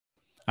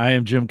I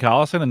am Jim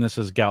Collison, and this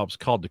is Gallup's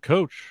Called to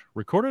Coach,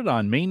 recorded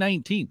on May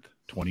 19th,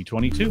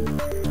 2022.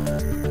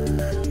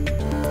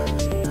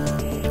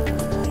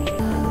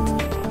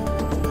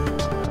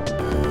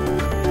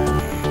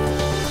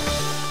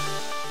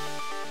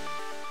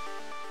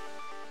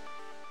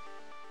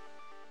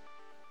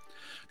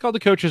 Called to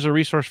Coach is a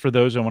resource for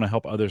those who want to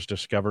help others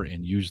discover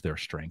and use their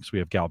strengths. We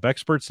have Gallup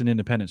experts and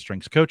independent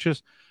strengths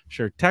coaches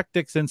share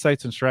tactics,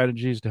 insights, and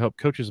strategies to help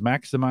coaches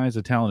maximize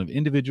the talent of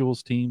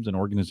individuals, teams, and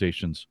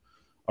organizations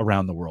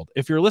around the world.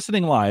 If you're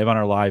listening live on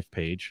our live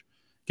page,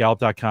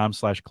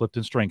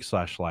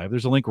 gallup.com/CliftonStrengths/live,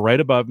 there's a link right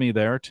above me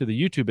there to the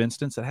YouTube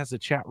instance that has a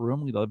chat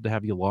room. We'd love to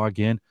have you log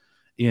in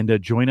and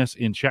join us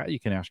in chat. You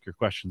can ask your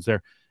questions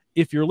there.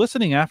 If you're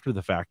listening after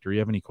the fact or you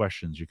have any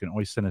questions, you can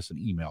always send us an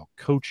email,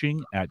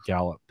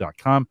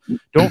 coaching@gallup.com.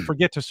 Don't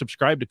forget to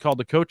subscribe to Call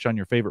to Coach on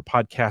your favorite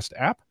podcast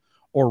app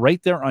or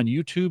right there on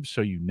YouTube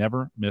so you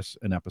never miss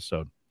an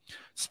episode.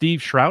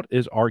 Steve Shrout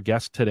is our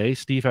guest today.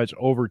 Steve has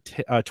over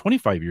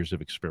 25 years of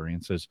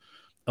experience as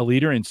a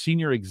leader and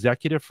senior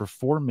executive for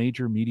 4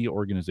 major media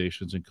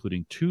organizations,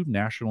 including 2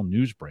 national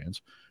news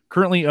brands.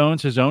 Currently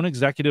owns his own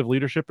executive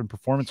leadership and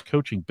performance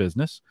coaching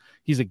business.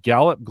 He's a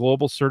Gallup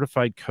Global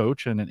Certified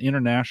Coach and an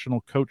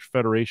International Coach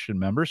Federation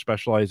member,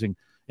 specializing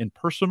in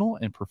personal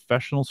and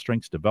professional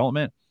strengths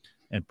development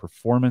and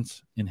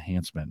performance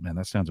enhancement. Man,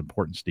 that sounds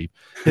important, Steve.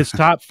 His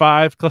top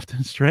 5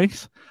 Clifton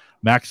strengths: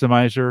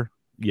 maximizer,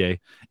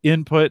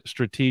 input,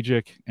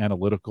 strategic,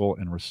 analytical,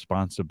 and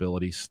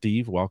responsibility.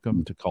 Steve,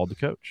 welcome to Call to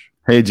Coach.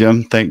 Hey,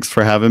 Jim. Thanks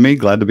for having me.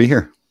 Glad to be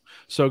here.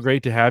 So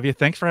great to have you.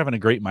 Thanks for having a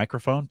great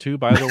microphone too,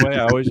 by the way.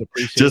 I always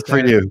appreciate just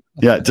that. For you.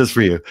 Yeah, just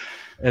for you.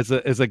 As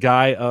a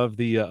guy of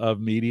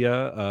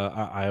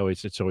media,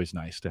 it's always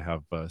nice to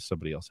have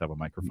somebody else have a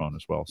microphone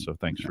as well. So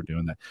thanks for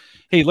doing that.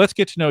 Hey, let's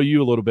get to know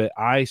you a little bit.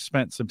 I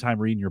spent some time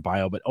reading your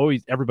bio, but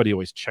everybody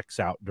always checks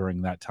out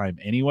during that time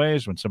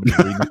anyways when somebody's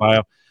reading the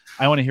bio.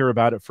 I want to hear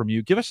about it from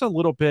you. Give us a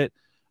little bit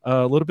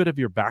of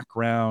your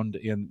background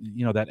in,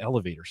 that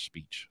elevator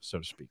speech, so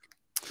to speak.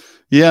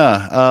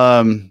 Yeah.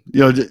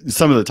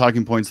 Some of the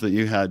talking points that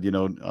you had,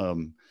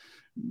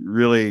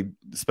 really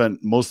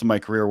spent most of my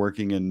career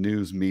working in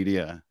news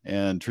media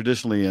and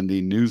traditionally in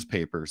the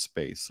newspaper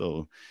space.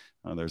 So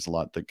there's a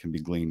lot that can be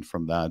gleaned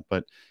from that,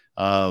 but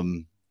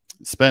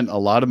spent a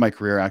lot of my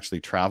career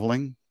actually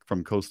traveling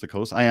from coast to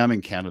coast. I am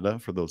in Canada.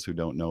 For those who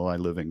don't know, I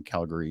live in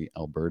Calgary,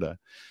 Alberta.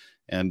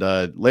 And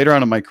later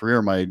on in my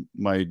career,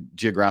 my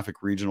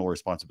geographic regional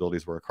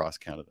responsibilities were across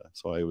Canada.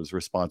 So I was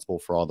responsible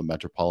for all the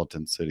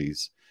metropolitan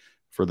cities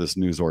for this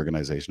news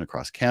organization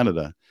across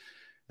Canada.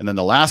 And then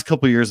the last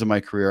couple of years of my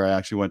career, I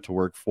actually went to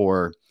work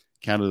for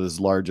Canada's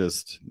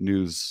largest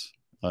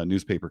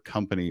newspaper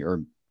company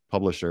or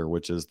publisher,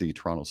 which is the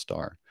Toronto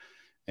Star.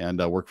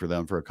 And I worked for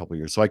them for a couple of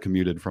years. So I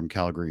commuted from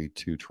Calgary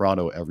to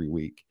Toronto every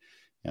week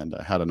and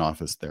had an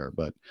office there.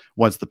 But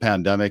once the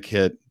pandemic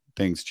hit,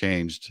 things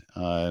changed.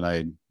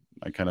 And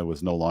I kind of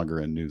was no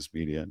longer in news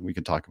media, and we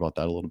can talk about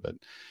that a little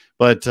bit.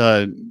 But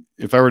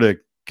if I were to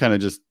kind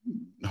of just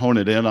hone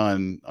it in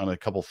on a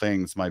couple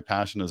things, my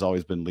passion has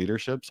always been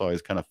leadership. So I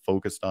was kind of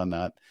focused on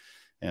that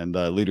and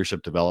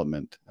leadership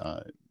development,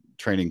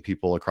 training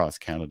people across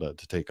Canada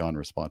to take on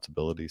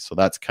responsibilities. So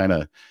that's kind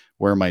of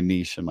where my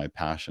niche and my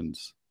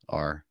passions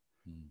are.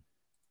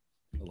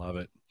 I love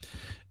it.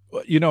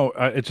 Well,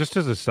 just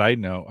as a side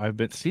note,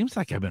 it seems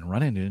like I've been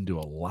running into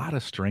a lot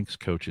of strengths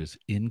coaches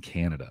in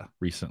Canada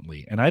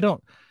recently, and I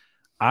don't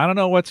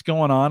know what's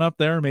going on up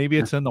there. Maybe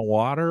it's in the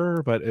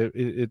water, but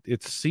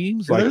it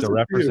seems like the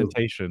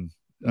representation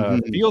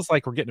feels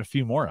like we're getting a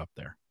few more up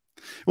there.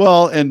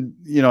 Well, and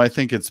I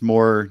think it's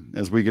more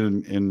as we get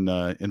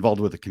involved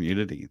with the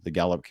community, the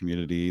Gallup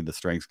community, the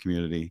strengths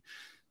community.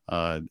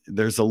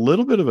 There's a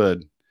little bit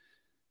of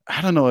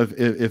I don't know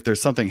if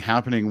there's something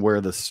happening where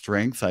the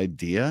strengths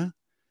idea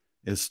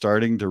is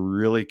starting to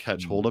really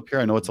catch hold up here.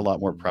 I know it's a lot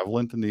more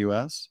prevalent in the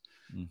US,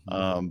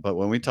 but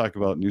when we talk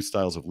about new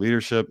styles of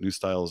leadership, new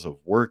styles of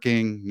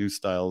working, new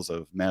styles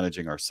of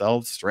managing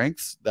ourselves,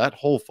 strengths, that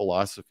whole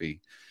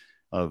philosophy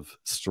of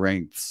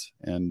strengths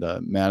and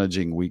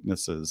managing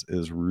weaknesses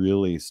is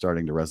really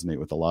starting to resonate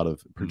with a lot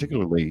of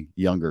particularly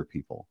younger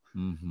people.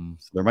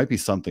 So there might be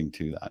something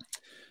to that.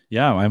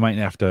 Yeah, I might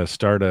have to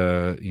start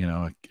a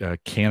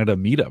Canada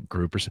meetup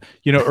group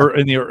or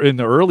in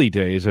the early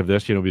days of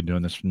this, we've been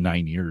doing this for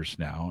 9 years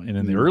now. And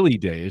in the early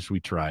days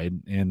we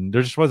tried and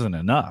there just wasn't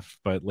enough.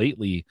 But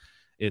lately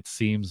it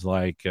seems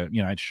like, I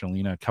had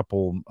Shalina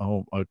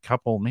a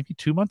couple, maybe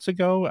 2 months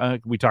ago.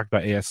 We talked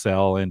about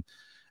ASL and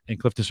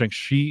CliftonStrengths.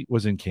 She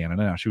was in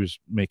Canada. Now she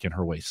was making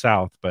her way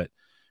south, but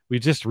we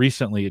just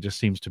recently, it just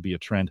seems to be a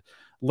trend.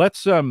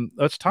 Let's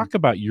talk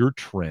about your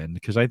trend,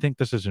 because I think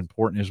this is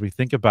important as we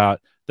think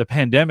about the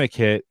pandemic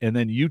hit and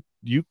then you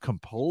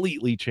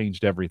completely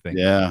changed everything.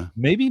 Yeah.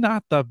 Maybe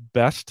not the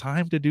best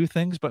time to do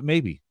things, but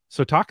maybe.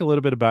 So talk a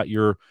little bit about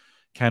your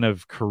kind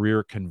of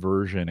career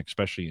conversion,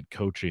 especially in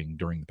coaching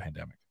during the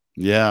pandemic.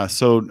 Yeah.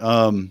 So,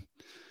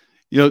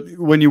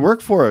 when you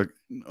work for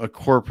a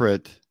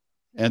corporate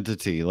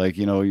entity, like,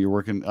 you're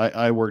working,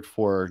 I worked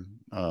for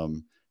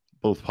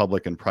both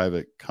public and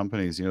private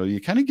companies, you know,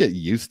 you kind of get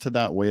used to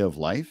that way of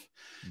life.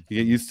 You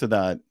get used to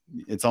that.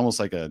 It's almost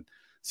like a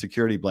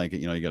security blanket.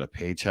 You know, you got a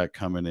paycheck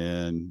coming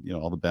in, you know,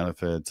 all the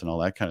benefits and all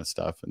that kind of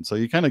stuff. And so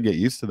you kind of get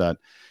used to that.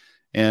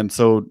 And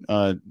so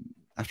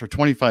after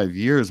 25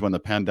 years, when the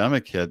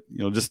pandemic hit, you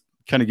know, just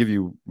kind of give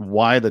you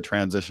why the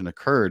transition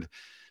occurred.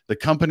 The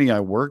company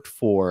I worked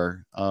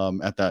for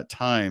at that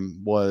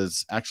time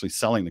was actually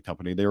selling the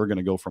company. They were going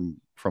to go from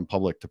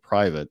public to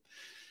private.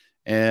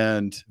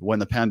 And when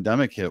the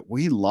pandemic hit,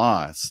 we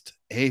lost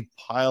a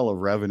pile of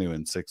revenue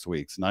in 6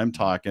 weeks. And I'm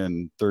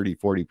talking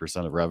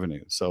 30–40% of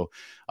revenue. So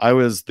I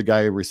was the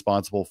guy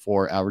responsible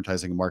for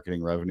advertising and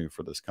marketing revenue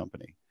for this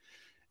company.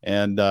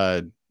 And,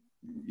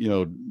 you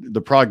know,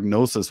 the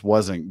prognosis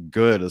wasn't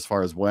good as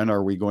far as when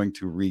are we going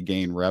to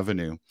regain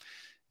revenue.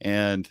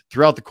 And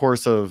throughout the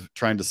course of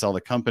trying to sell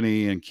the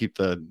company and keep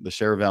the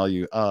share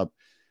value up,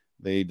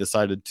 they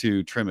decided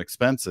to trim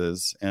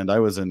expenses. And I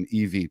was an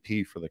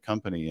EVP for the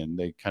company. And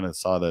they kind of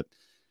saw that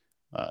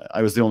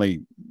I was the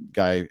only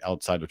guy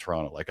outside of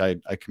Toronto. Like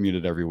I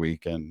commuted every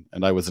week, and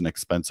I was an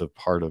expensive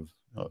part of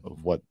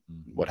what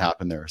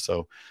happened there.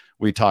 So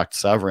we talked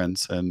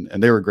severance, and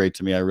they were great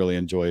to me. I really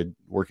enjoyed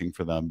working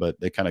for them, but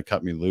they kind of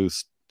cut me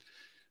loose,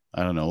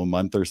 I don't know, a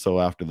month or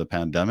so after the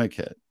pandemic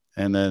hit.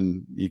 And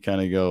then you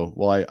kind of go,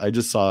 well, I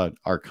just saw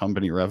our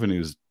company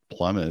revenues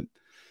plummet.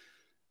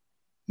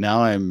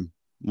 Now I'm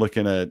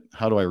looking at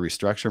how do I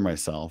restructure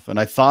myself? And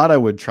I thought I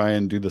would try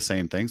and do the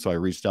same thing. So I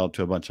reached out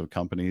to a bunch of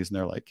companies, and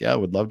they're like, yeah, I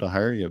would love to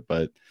hire you,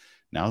 but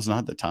now's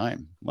not the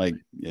time. Like,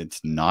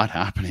 it's not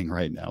happening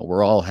right now.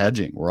 We're all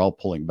hedging. We're all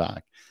pulling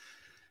back.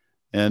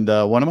 And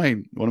one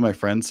of my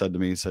friends said to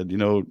me, he said, you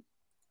know,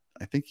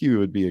 I think you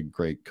would be a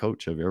great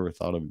coach. Have you ever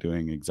thought of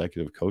doing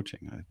executive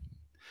coaching?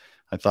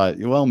 I thought,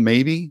 well,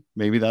 maybe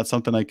that's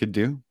something I could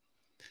do.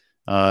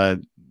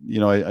 You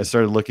know, I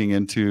started looking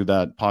into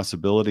that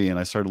possibility, and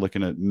I started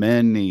looking at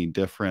many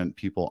different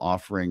people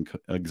offering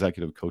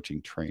executive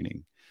coaching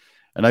training.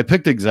 And I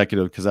picked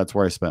executive because that's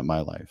where I spent my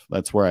life.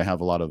 That's where I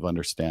have a lot of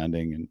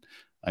understanding, and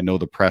I know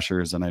the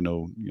pressures, and I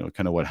know, you know,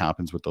 kind of what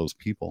happens with those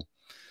people.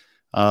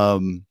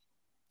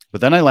 But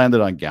then I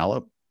landed on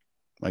Gallup.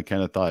 I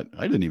kind of thought,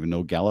 I didn't even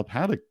know Gallup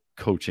had a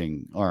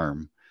coaching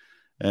arm.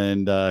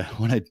 And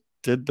when I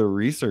did the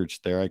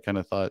research there, I kind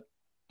of thought,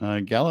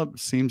 Gallup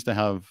seems to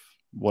have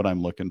what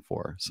I'm looking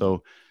for.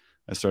 So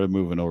I started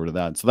moving over to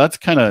that. So that's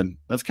kind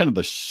of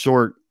the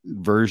short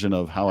version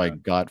of how I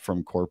got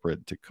from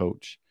corporate to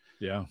coach.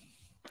 Yeah.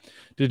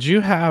 Did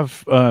you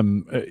have,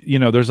 you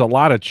know, there's a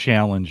lot of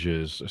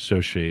challenges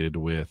associated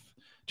with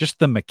just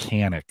the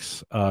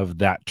mechanics of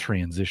that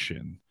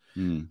transition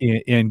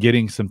in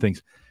getting some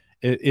things.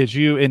 Is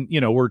you, and, you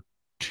know, we're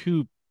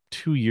two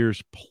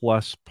years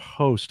plus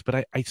post,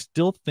 but I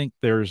still think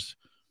there's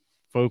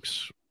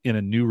folks in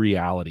a new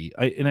reality.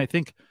 I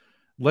think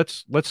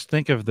let's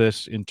think of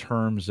this in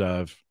terms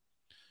of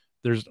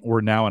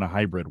we're now in a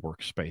hybrid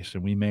workspace,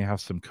 and we may have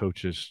some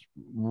coaches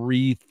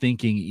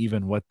rethinking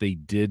even what they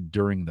did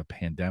during the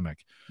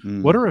pandemic.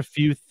 What are a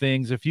few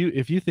things, if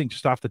you think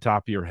just off the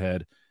top of your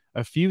head,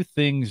 a few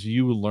things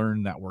you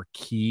learned that were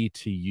key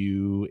to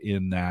you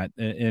in that,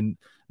 and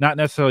not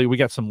necessarily we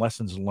got some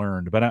lessons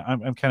learned, but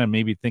I'm kind of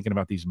maybe thinking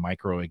about these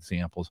micro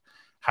examples.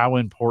 How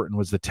important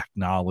was the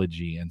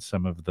technology and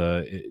some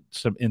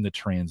in the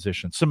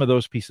transition, some of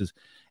those pieces?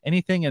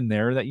 Anything in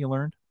there that you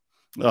learned?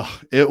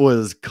 Oh, it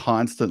was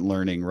constant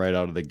learning right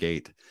out of the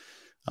gate.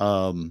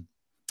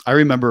 I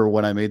remember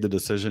when I made the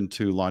decision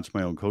to launch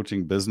my own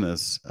coaching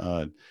business,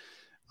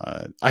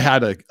 I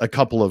had a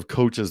couple of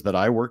coaches that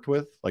I worked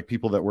with, like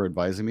people that were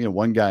advising me. And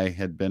one guy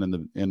had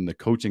been in the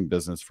coaching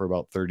business for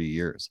about 30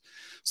 years.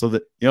 So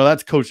that, you know,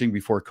 that's coaching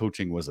before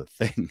coaching was a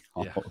thing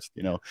almost,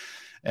 you know.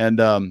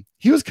 And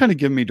he was kind of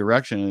giving me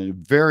direction, in a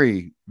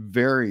very,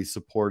 very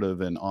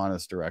supportive and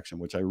honest direction,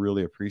 which I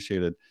really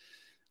appreciated.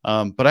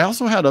 But I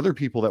also had other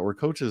people that were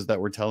coaches that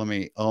were telling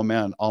me, oh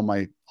man, all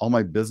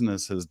my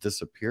business has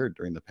disappeared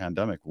during the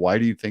pandemic. Why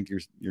do you think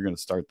you're going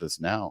to start this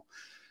now?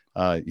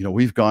 You know,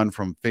 we've gone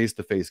from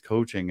face-to-face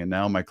coaching, and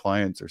now my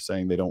clients are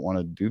saying they don't want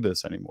to do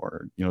this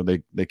anymore. You know,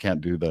 they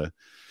can't do the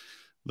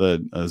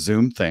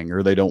Zoom thing,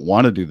 or they don't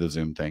want to do the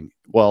Zoom thing.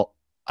 Well,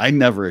 I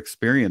never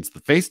experienced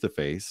the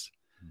face-to-face.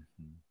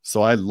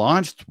 So I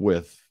launched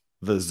with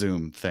the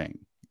Zoom thing.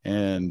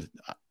 And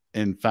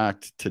in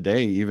fact,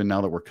 today, even now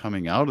that we're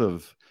coming out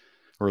of,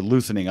 or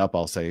loosening up,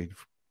 I'll say,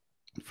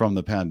 from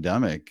the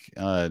pandemic,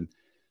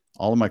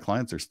 all of my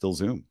clients are still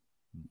Zoom.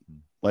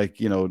 Like,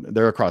 you know,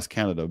 they're across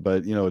Canada,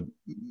 but, you know,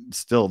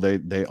 still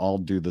they all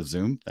do the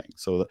Zoom thing.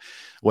 So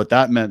what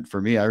that meant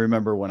for me, I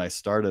remember when I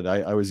started,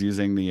 I was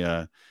using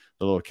the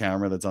little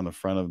camera that's on the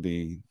front of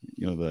the,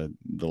 you know,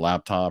 the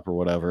laptop or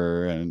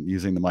whatever, and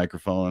using the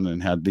microphone,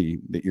 and had the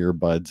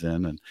earbuds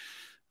in. And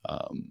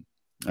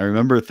I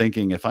remember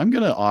thinking, if I'm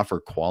going to offer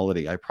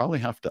quality, I probably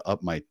have to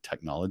up my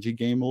technology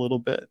game a little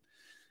bit.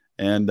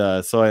 And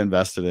so I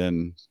invested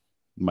in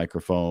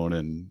microphone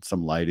and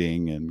some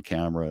lighting and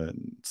camera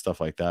and stuff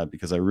like that,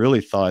 because I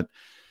really thought,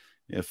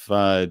 if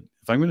I'm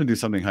going to do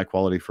something high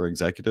quality for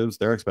executives,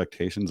 their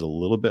expectations a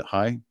little bit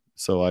high.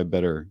 So I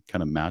better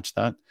kind of match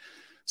that.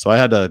 So I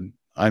had to,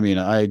 I mean,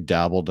 I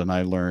dabbled and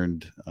I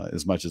learned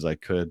as much as I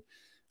could.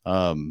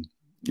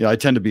 Yeah, I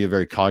tend to be a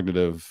very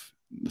cognitive,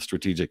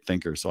 strategic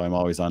thinker. So I'm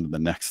always on to the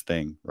next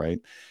thing, right?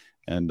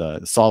 And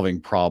solving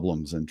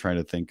problems and trying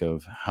to think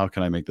of how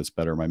can I make this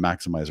better. My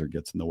maximizer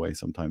gets in the way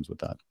sometimes with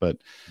that. But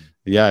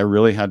yeah, I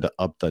really had to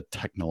up the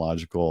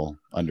technological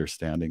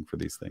understanding for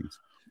these things.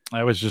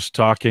 I was just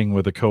talking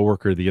with a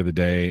coworker the other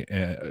day,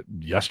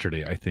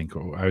 yesterday, I think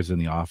I was in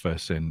the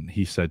office, and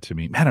he said to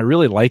me, "Man, I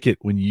really like it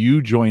when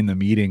you join the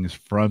meetings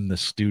from the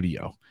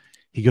studio."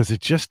 He goes,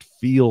 "It just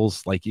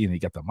feels like, you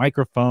got the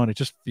microphone. It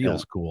just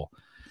feels cool."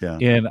 Yeah.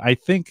 And I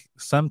think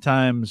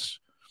sometimes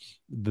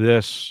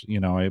this,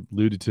 I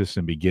alluded to this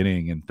in the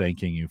beginning, and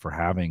thanking you for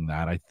having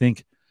that. I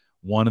think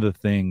one of the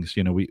things,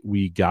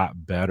 we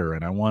got better,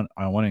 and I want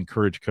to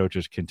encourage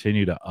coaches,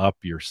 continue to up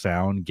your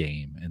sound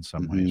game in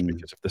some ways,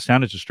 because if the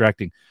sound is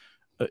distracting,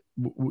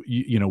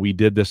 we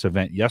did this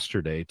event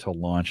yesterday to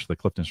launch the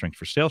CliftonStrengths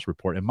for Sales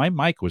report, and my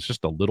mic was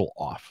just a little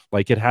off.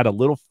 Like, it had a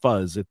little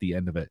fuzz at the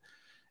end of it.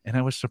 And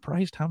I was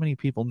surprised how many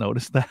people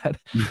noticed that.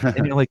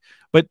 And you're like,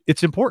 but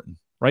it's important,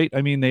 right?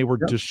 I mean, they were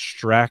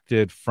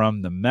distracted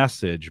from the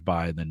message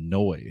by the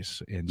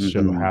noise. And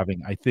so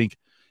I think,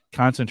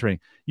 concentrating,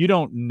 you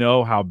don't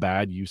know how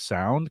bad you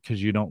sound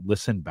because you don't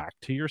listen back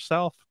to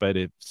yourself. But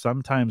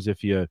sometimes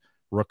if you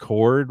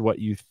record what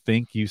you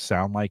think you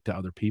sound like to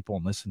other people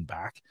and listen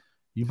back,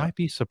 you might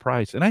be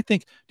surprised. And I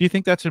think, do you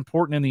think that's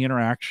important in the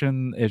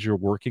interaction as you're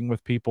working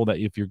with people, that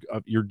if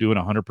you're doing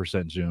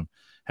 100% Zoom,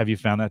 have you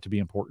found that to be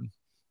important?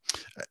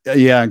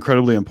 Yeah,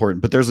 incredibly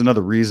important. But there's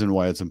another reason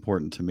why it's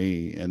important to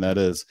me, and that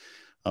is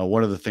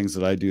one of the things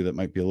that I do that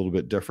might be a little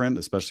bit different,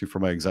 especially for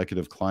my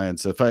executive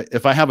clients. If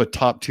I have a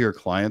top tier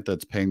client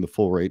that's paying the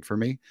full rate for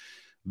me,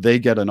 they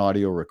get an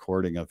audio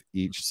recording of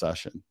each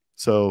session.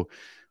 So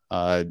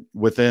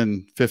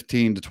within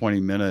 15 to 20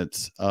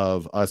 minutes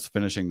of us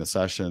finishing the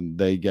session,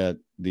 they get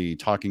the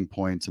talking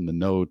points and the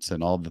notes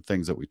and all the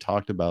things that we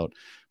talked about.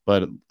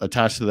 But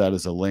attached to that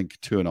is a link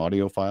to an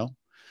audio file,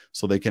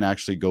 so they can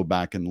actually go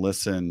back and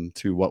listen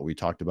to what we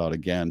talked about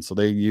again. So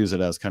they use it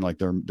as kind of like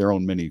their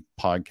own mini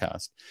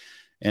podcast.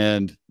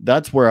 And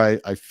that's where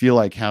I feel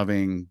like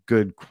having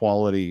good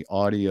quality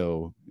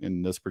audio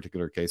in this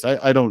particular case.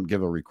 I don't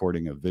give a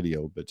recording of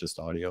video, but just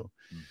audio.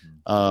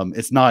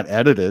 It's not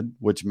edited,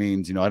 which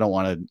means, I don't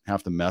want to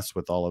have to mess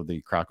with all of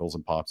the crackles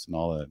and pops and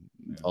all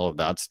of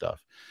that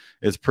stuff.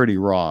 It's pretty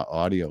raw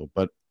audio.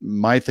 But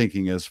my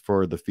thinking is,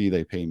 for the fee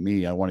they pay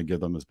me, I want to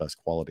give them as best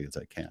quality as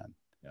I can.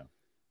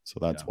 So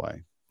that's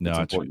why it's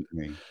important to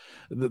me.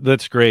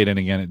 That's great. And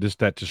again, just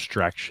that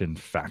distraction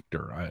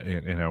factor.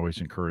 And I always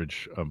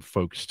encourage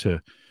folks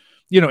to,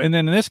 and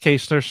then in this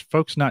case, there's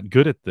folks not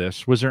good at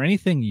this. Was there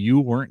anything you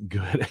weren't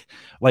good at?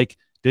 Like,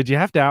 did you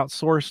have to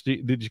outsource?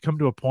 Did you come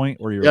to a point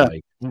where you're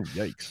like, "Ooh,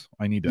 yikes,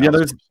 I need to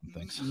outsource some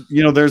things"?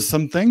 There's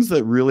some things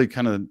that really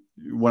kind of,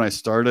 when I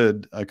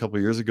started a couple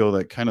of years ago,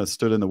 that kind of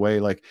stood in the way.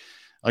 Like,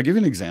 I'll give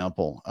you an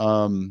example.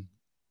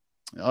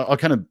 I'll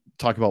kind of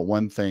talk about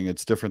one thing.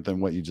 It's different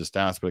than what you just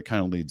asked, but it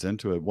kind of leads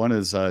into it. One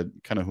is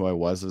kind of who I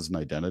was as an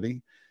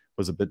identity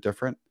was a bit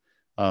different.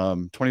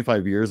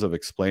 25 years of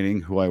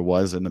explaining who I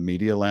was in the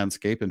media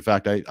landscape. In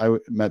fact, I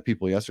met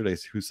people yesterday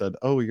who said,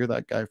 "Oh, you're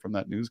that guy from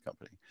that news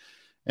company."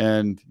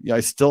 And yeah, I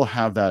still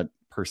have that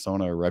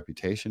persona or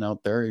reputation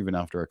out there even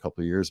after a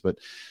couple of years. But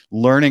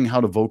learning how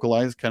to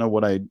vocalize kind of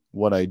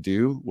what I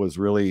do was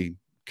really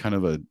kind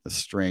of a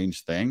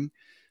strange thing.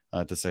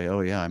 To say,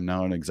 "Oh yeah, I'm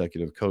now an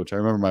executive coach." I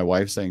remember my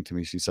wife saying to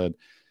me, she said,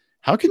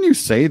 "How can you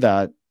say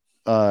that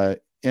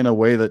in a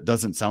way that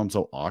doesn't sound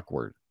so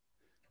awkward?"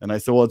 And I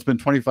said, "Well, it's been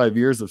 25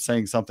 years of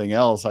saying something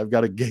else. I've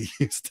got to get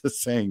used to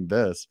saying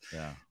this."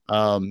 Yeah.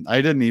 I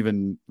didn't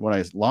even, when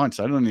I launched,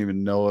 I don't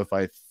even know if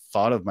I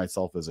thought of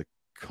myself as a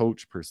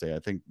coach per se. I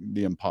think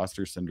the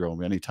imposter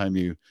syndrome, anytime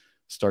you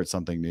start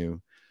something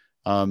new.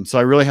 So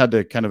I really had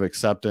to kind of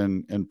accept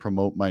and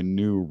promote my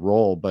new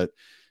role. But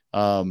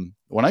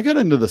when I got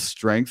into the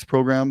strengths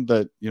program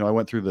that, I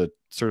went through the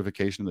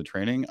certification and the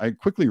training, I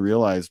quickly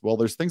realized, well,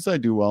 there's things I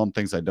do well and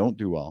things I don't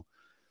do well.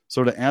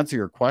 So to answer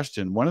your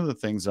question, one of the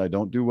things I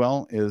don't do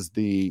well is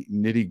the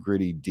nitty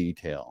gritty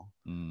detail.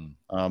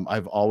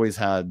 I've always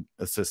had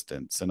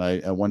assistants, and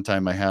at one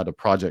time I had a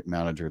project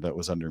manager that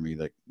was under me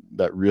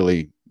that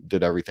really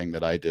did everything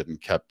that I did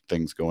and kept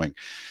things going.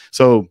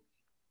 So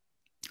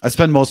I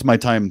spend most of my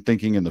time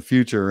thinking in the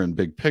future and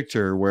big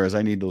picture, whereas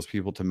I need those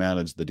people to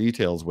manage the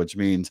details, which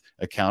means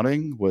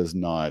accounting was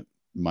not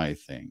my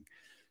thing.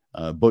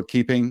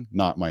 Bookkeeping,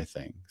 not my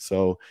thing.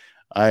 So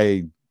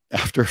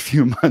after a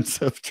few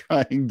months of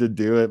trying to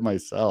do it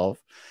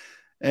myself,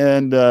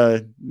 and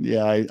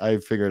I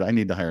figured I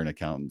need to hire an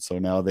accountant. So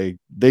now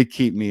they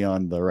keep me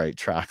on the right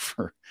track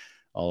for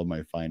all of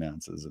my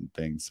finances and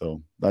things.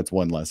 So that's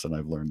one lesson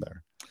I've learned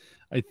there.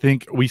 I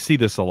think we see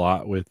this a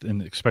lot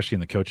and especially in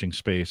the coaching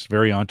space,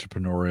 very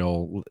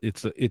entrepreneurial.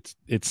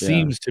 It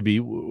seems to be,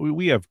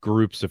 we have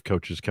groups of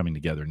coaches coming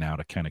together now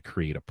to kind of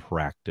create a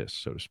practice,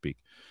 so to speak.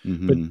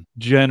 But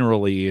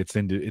generally it's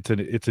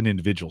an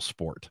individual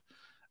sport.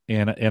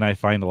 And I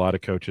find a lot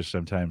of coaches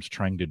sometimes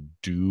trying to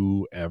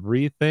do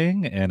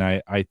everything. And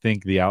I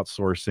think the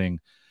outsourcing,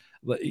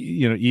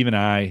 even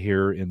I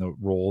here in the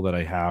role that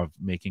I have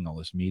making all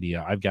this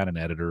media, I've got an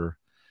editor,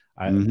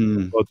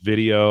 both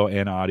video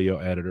and audio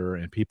editor,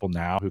 and people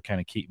now who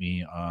kind of keep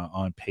me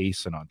on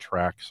pace and on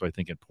track. So I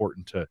think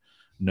important to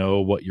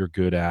know what you're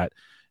good at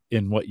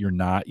and what you're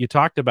not. You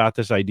talked about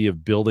this idea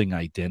of building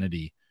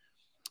identity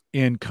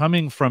and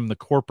coming from the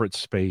corporate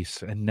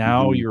space, and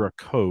now you're a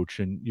coach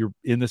and you're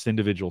in this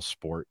individual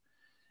sport.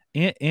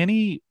 How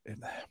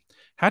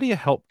do you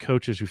help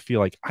coaches who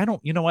feel like, I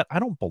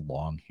don't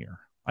belong here?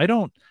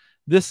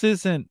 This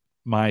isn't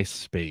my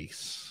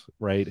space,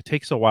 right? It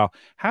takes a while.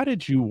 How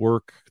did you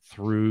work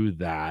through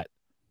that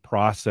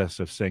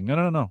process of saying,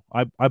 no,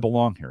 I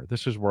belong here.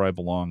 This is where I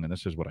belong, and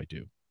this is what I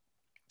do?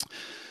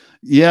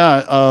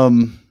 Yeah.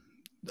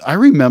 I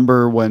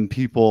remember when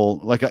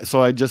people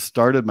so I just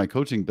started my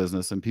coaching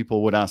business, and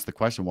people would ask the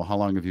question, well, how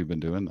long have you been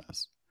doing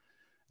this?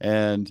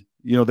 And,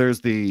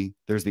 there's the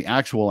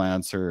actual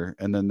answer,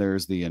 and then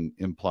there's the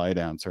implied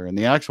answer. And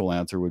the actual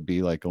answer would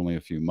be like only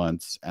a few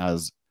months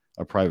as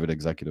a private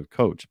executive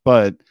coach.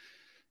 But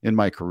in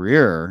my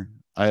career,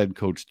 I had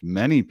coached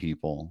many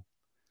people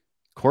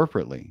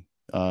corporately,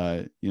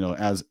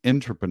 as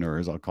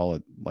entrepreneurs, I'll call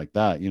it like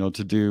that,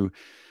 to do,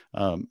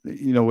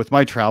 with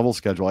my travel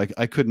schedule,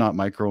 I could not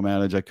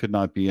micromanage. I could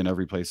not be in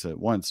every place at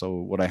once. So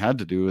what I had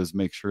to do is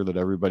make sure that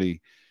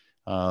everybody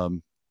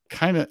kind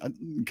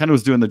of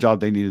was doing the job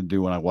they needed to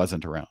do when I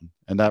wasn't around.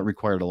 And that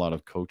required a lot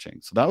of coaching.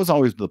 So that was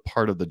always the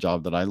part of the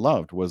job that I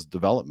loved, was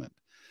development.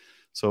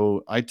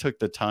 So I took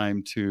the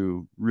time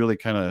to really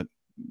kind of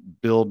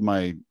build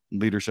my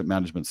leadership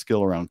management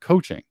skill around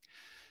coaching.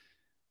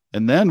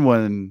 And then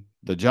when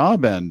the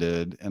job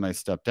ended and I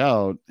stepped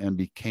out and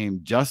became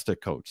just a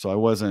coach, so I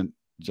wasn't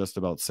just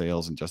about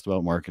sales and just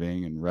about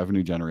marketing and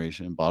revenue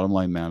generation and bottom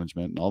line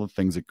management and all the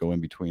things that go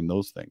in between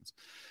those things.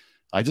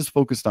 I just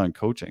focused on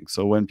coaching.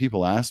 So when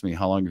people ask me,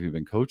 how long have you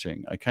been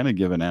coaching? I kind of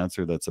give an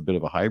answer that's a bit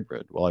of a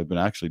hybrid. Well, I've been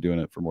actually doing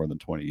it for more than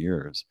 20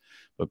 years,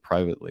 but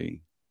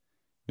privately,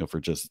 for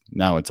just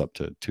now it's up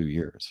to 2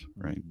 years.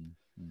 Right.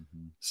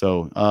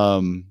 So,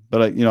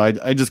 but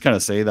I just kind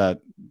of say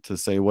that to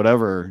say,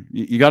 whatever,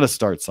 you got to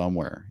start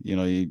somewhere.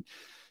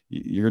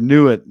 You're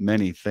new at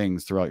many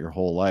things throughout your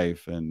whole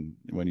life. And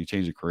when you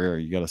change a career,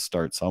 you got to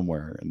start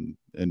somewhere, and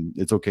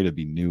it's okay to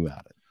be new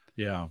at it.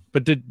 Yeah.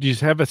 But did you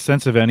have a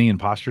sense of any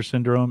imposter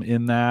syndrome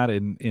in that,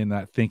 in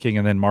that thinking?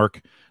 And then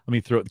Mark, let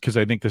me throw, because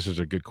I think this is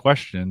a good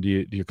question.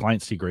 Do your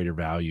clients see greater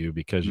value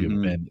because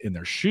you've been in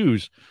their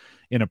shoes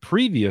in a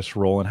previous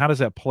role? And how does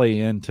that play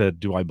into,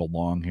 do I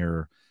belong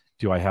here?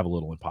 Do I have a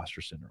little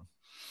imposter syndrome?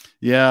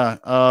 Yeah.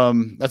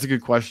 That's a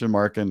good question,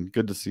 Mark, and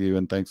good to see you.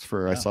 And thanks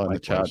for, I saw in the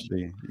chat. It's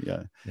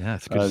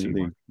good to see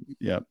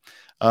you,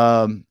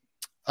 Mark.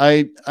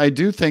 I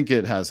do think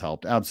it has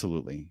helped.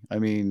 Absolutely. I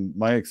mean,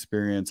 my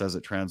experience as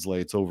it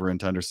translates over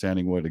into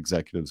understanding what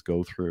executives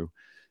go through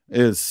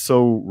is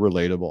so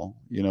relatable.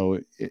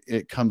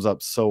 It comes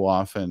up so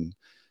often.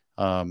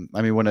 I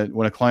mean, when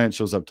a client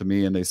shows up to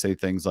me and they say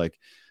things like,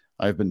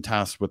 I've been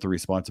tasked with the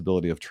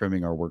responsibility of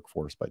trimming our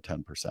workforce by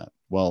 10%.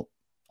 Well,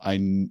 I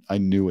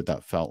knew what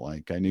that felt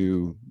like. I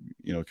knew,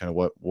 kind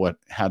of what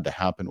had to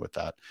happen with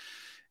that.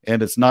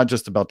 And it's not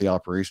just about the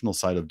operational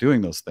side of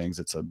doing those things.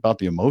 It's about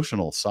the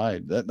emotional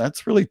side.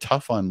 That's really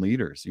tough on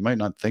leaders. You might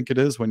not think it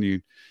is when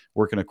you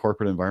work in a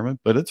corporate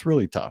environment, but it's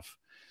really tough.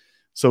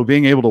 So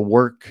being able to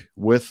work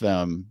with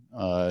them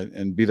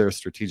and be their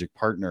strategic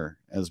partner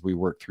as we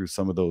work through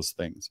some of those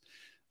things.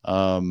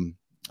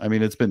 I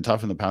mean, it's been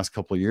tough in the past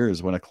couple of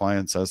years when a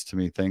client says to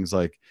me things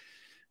like,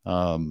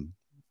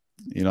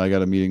 I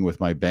got a meeting with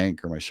my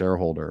bank or my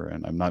shareholder,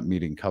 and I'm not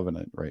meeting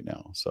covenant right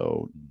now.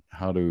 So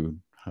how do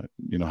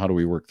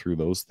we work through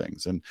those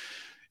things? And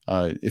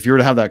if you were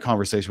to have that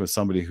conversation with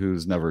somebody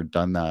who's never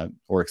done that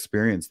or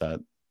experienced that,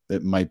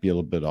 it might be a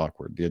little bit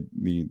awkward.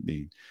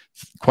 The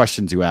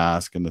questions you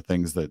ask and the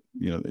things that,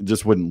 it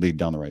just wouldn't lead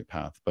down the right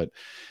path. But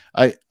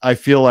I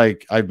feel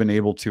like I've been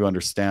able to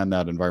understand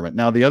that environment.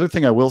 Now, the other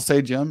thing I will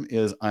say, Jim,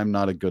 is I'm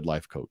not a good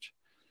life coach.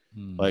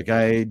 Like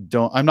I'm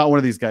not one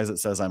of these guys that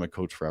says I'm a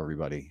coach for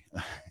everybody,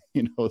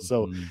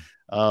 So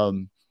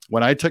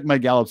when I took my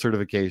Gallup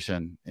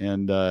certification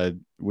and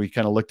we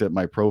kind of looked at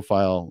my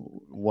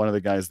profile, one of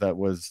the guys that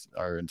was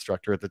our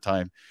instructor at the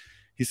time,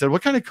 he said,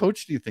 what kind of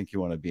coach do you think you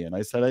want to be? And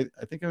I said,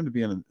 I think I'm going to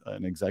be an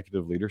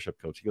executive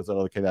leadership coach. He goes, oh,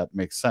 okay, that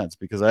makes sense,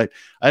 because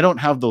I don't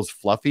have those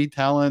fluffy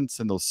talents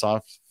and those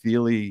soft,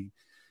 feely,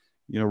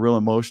 real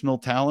emotional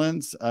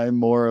talents. I'm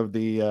more of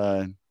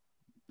the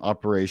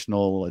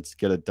operational, let's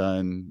get it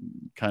done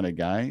kind of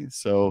guy.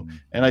 So,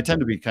 and I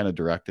tend to be kind of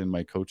direct in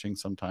my coaching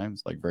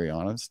sometimes, like very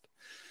honest.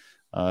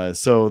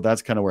 So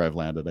that's kind of where I've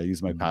landed. I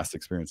use my past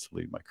experience to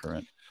lead my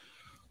current.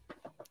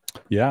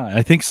 Yeah.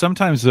 I think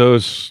sometimes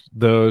those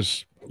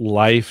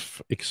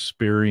life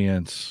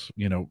experience,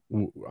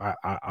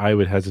 I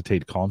would hesitate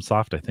to call them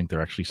soft. I think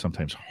they're actually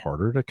sometimes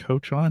harder to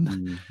coach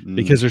on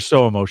because they're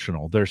so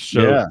emotional. They're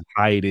so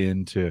tied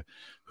into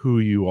who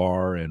you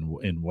are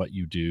and what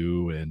you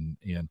do. And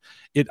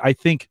I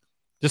think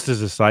Just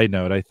as a side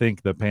note, I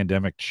think the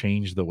pandemic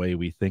changed the way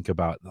we think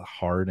about the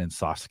hard and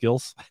soft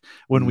skills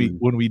when we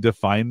Mm,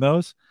 define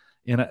those.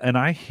 And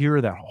I hear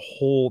that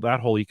whole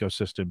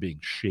ecosystem being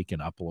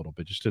shaken up a little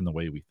bit just in the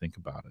way we think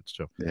about it.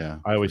 So yeah,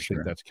 I for always think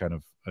sure. that's kind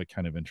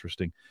of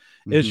interesting.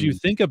 As you Hmm.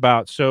 think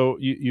about, so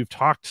you've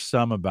talked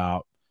some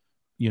about,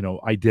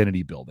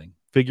 identity building,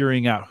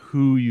 figuring out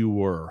who you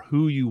were,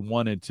 who you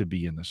wanted to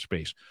be in the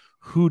space,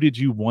 who did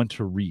you want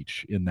to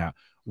reach in that,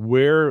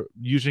 where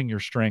using your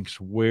strengths,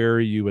 where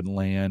you would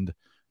land.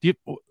 Do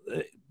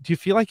you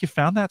feel like you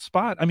found that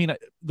spot? I mean,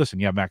 listen,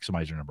 you have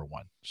maximizer number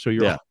one, so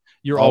you're Yeah,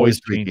 you're always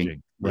always tweaking.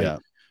 changing, right? Yeah.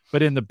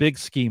 But in the big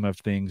scheme of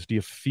things, do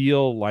you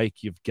feel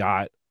like you've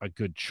got a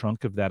good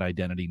chunk of that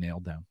identity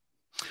nailed down?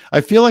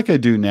 I feel like I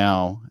do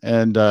now,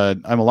 and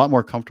I'm a lot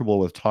more comfortable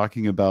with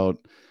talking about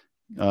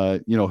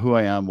who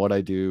I am, what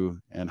I do,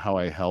 and how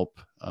I help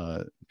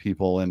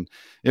people. And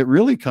it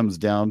really comes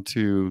down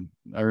to,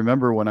 I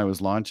remember when I was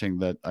launching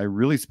that I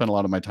really spent a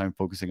lot of my time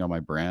focusing on my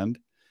brand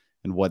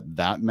and what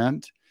that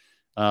meant.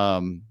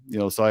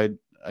 So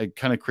I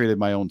kind of created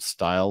my own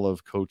style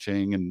of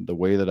coaching and the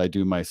way that I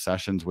do my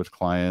sessions with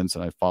clients,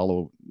 and I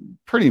follow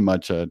pretty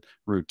much a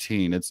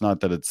routine. It's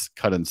not that it's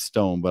cut in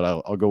stone, but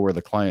I'll go where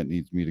the client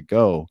needs me to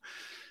go.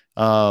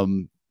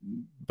 Um,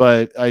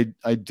 but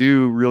I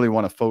do really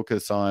want to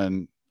focus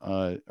on,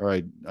 or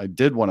I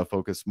did want to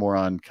focus more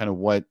on kind of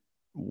what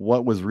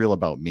was real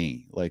about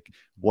me, like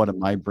what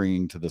am I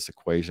bringing to this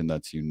equation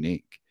that's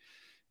unique.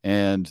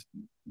 And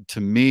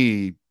to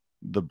me,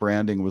 the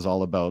branding was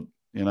all about,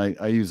 and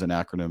I use an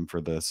acronym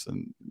for this,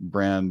 and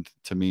brand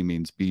to me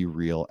means be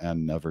real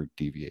and never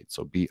deviate.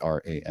 So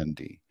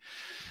BRAND.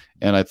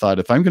 And I thought,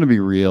 if I'm going to be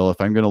real,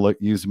 if I'm going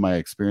to use my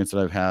experience that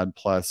I've had,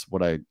 plus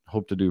what I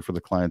hope to do for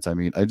the clients I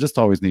meet, I just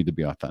always need to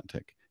be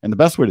authentic. And the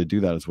best way to do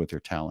that is with your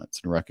talents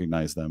and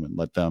recognize them and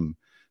let them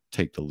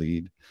take the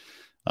lead.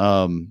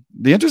 The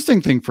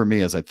interesting thing for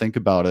me as I think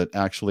about it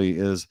actually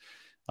is,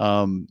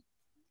 I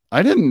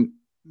didn't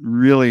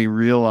really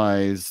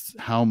realize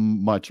how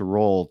much a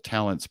role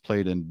talents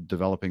played in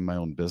developing my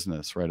own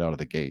business right out of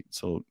the gate.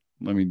 So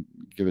let me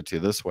give it to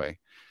you this way.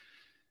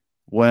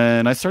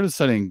 When I started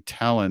studying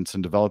talents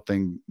and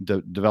developing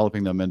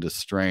them into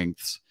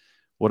strengths,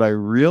 what I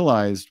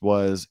realized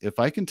was, if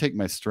I can take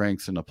my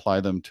strengths and apply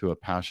them to a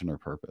passion or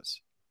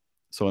purpose,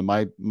 so in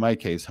my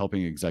case,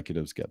 helping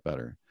executives get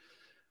better,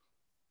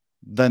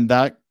 then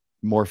that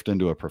morphed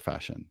into a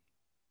profession.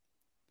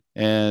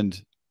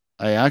 And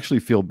I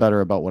actually feel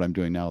better about what I'm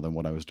doing now than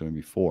what I was doing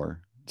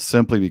before,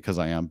 simply because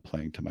I am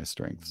playing to my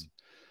strengths.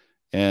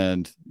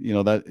 And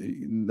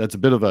that's a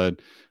bit of a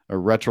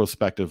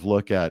retrospective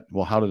look at,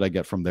 well, how did I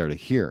get from there to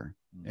here?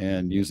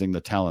 And using the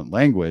talent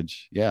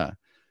language, yeah,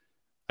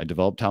 I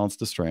developed talents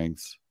to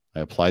strengths, I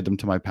applied them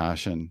to my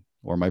passion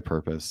or my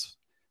purpose,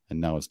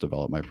 and now it's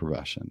developed my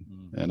profession.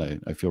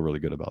 And I feel really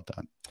good about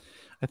that.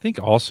 I think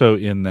also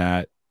in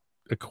that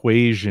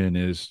equation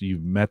is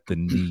you've met the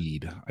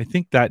need. I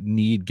think that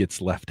need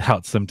gets left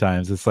out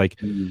sometimes. It's like,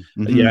 yeah,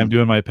 I'm Mm-hmm.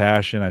 doing my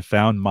passion. I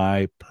found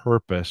my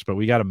purpose, but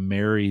we got to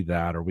marry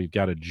that, or we've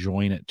got to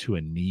join it to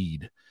a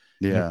need.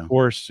 And of Yeah.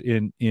 course,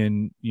 in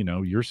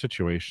your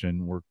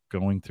situation, we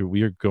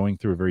are going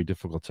through a very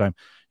difficult time.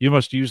 You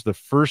must use the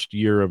first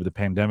year of the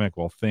pandemic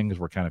while things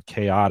were kind of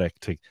chaotic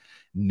to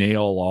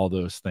nail all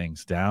those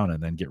things down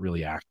and then get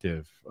really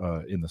active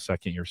in the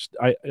second year.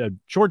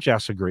 George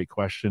asked a great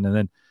question, and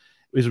then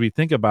as we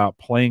think about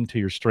playing to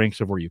your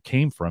strengths of where you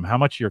came from, how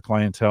much of your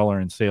clientele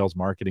are in sales,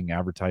 marketing,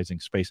 advertising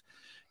space?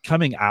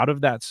 Coming out of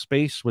that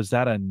space, was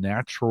that a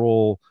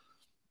natural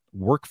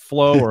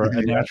workflow or a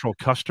Yeah. natural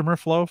customer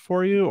flow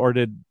for you, or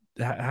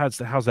how's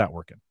that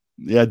working?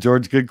 Yeah,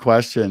 George, good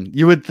question.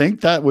 You would think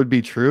that would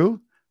be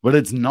true, but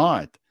it's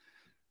not.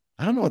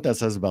 I don't know what that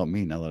says about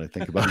me now that I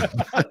think about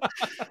it.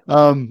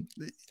 um,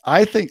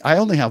 I think I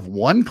only have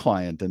one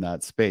client in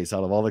that space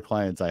out of all the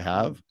clients I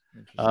have.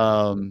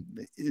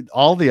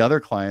 All the other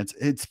clients,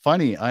 it's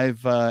funny.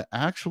 I've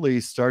actually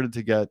started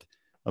to get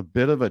a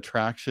bit of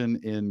attraction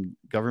in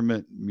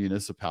government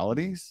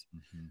municipalities,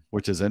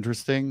 which is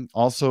interesting.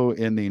 Also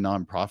in the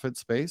nonprofit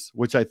space,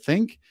 which I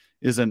think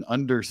is an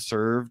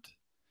underserved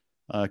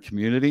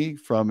community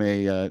from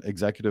a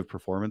executive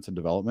performance and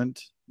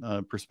development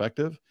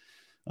perspective.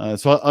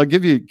 So I'll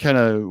give you kind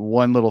of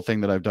one little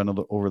thing that I've done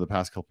over the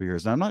past couple of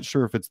years. And I'm not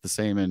sure if it's the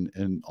same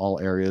in all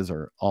areas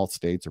or all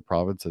states or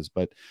provinces,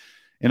 but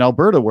in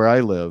Alberta, where I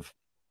live,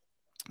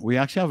 we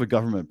actually have a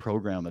government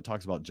program that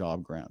talks about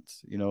job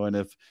grants. And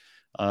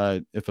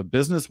if a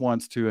business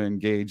wants to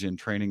engage in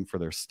training for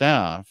their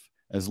staff,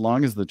 as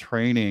long as the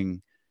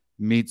training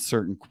meets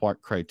certain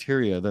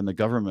criteria, then the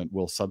government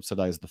will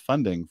subsidize the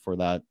funding for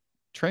that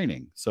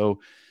training. So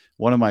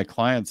one of my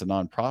clients, a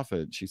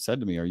nonprofit, she said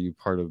to me, are you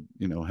part of,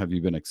 have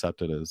you been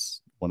accepted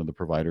as one of the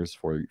providers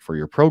for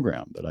your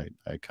program that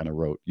I kind of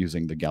wrote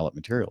using the Gallup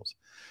materials?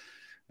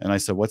 And I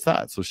said, what's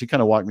that? So she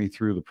kind of walked me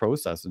through the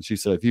process. And she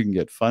said, if you can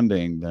get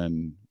funding,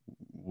 then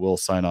we'll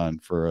sign on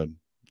for a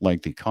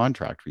lengthy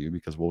contract for you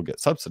because we'll get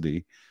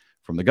subsidy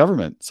from the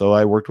government. So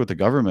I worked with the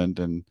government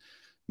and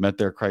met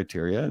their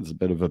criteria. It's a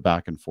bit of a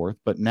back and forth.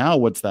 But now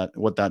what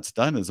that's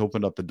done is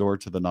opened up the door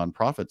to the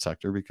nonprofit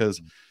sector,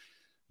 because,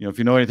 if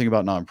you know anything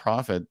about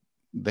nonprofit,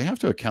 they have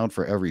to account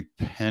for every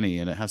penny,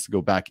 and it has to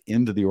go back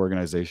into the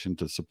organization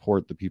to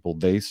support the people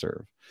they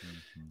serve.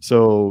 Mm-hmm.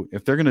 So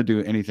if they're going to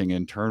do anything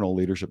internal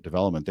leadership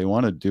development, they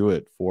want to do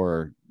it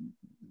for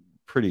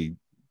pretty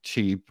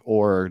cheap,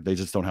 or they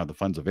just don't have the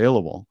funds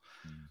available.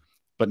 Mm-hmm.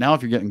 But now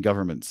if you're getting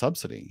government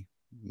subsidy,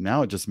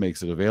 now it just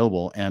makes it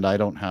available, and I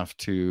don't have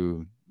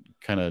to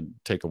kind of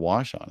take a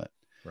wash on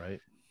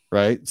it.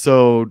 Right.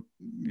 So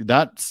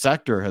that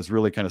sector has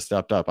really kind of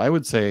stepped up. I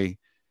would say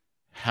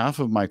half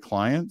of my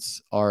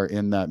clients are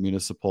in that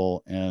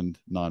municipal and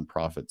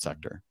nonprofit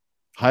sector.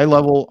 High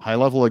level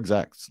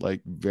execs,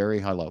 like very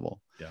high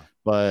level. Yeah.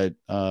 But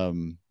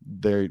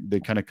they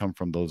kind of come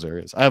from those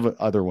areas. I have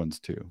other ones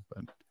too,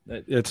 but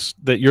it's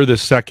that you're the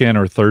second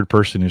or third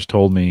person who's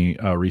told me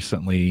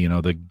recently,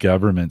 the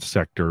government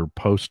sector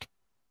post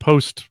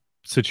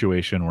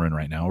situation we're in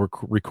right now. We're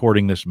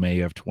recording this May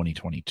of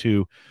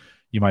 2022.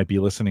 You might be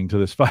listening to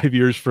this 5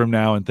 years from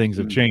now and things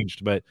have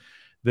changed, but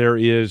there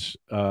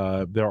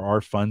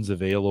are funds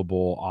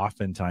available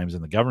oftentimes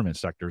in the government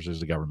sectors as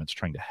the government's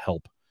trying to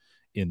help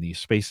in these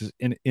spaces.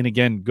 And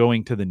again,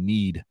 going to the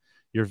need,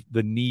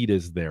 the need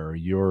is there.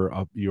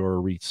 You're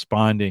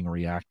responding,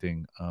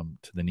 reacting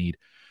to the need.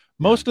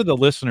 Most of the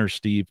listeners,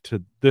 Steve,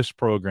 to this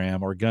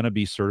program are going to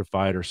be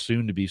certified or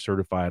soon to be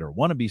certified or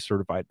want to be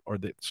certified, or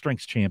the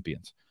strengths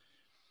champions.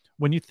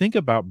 When you think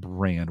about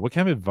brand, what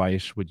kind of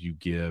advice would you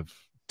give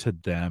to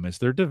them as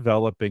they're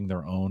developing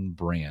their own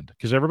brand?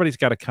 Because everybody's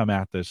got to come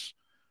at this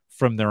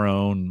from their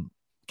own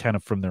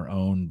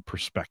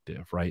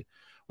perspective, right?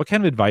 What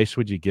kind of advice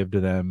would you give to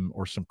them,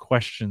 or some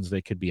questions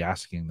they could be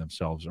asking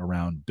themselves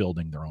around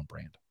building their own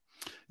brand?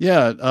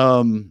 Yeah.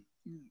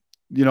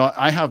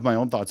 I have my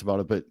own thoughts about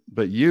it,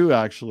 but you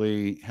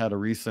actually had a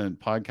recent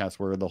podcast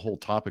where the whole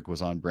topic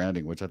was on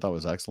branding, which I thought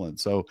was excellent.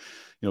 So,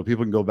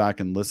 people can go back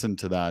and listen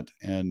to that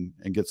and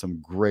get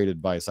some great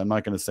advice. I'm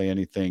not going to say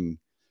anything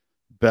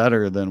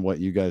better than what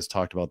you guys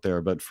talked about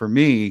there, but for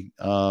me,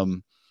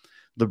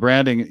 the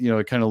branding,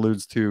 it kind of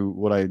alludes to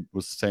what I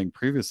was saying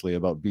previously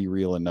about be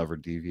real and never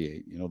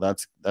deviate.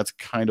 That's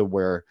kind of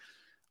where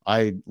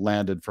I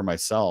landed for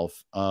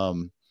myself.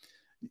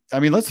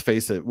 Let's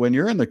face it, when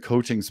you're in the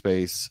coaching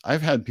space,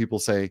 I've had people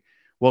say,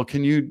 well,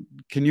 can you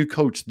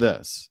coach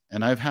this?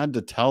 And I've had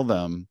to tell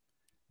them,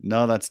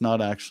 no, that's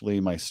not actually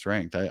my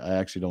strength. I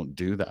actually don't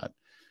do that.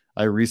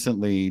 I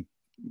recently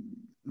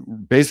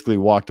basically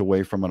walked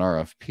away from an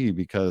RFP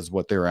because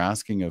what they were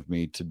asking of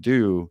me to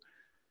do,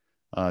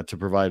 to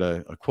provide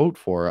a quote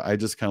for, I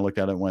just kind of looked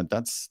at it and went,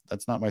 that's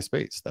not my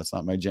space. That's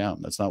not my jam.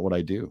 That's not what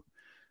I do.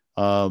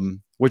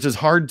 Which is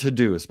hard to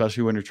do,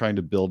 especially when you're trying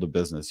to build a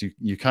business.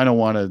 You kind of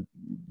want to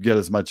get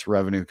as much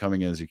revenue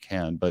coming in as you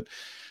can, but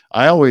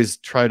I always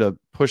try to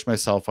push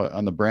myself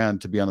on the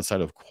brand to be on the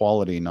side of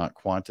quality, not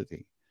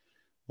quantity.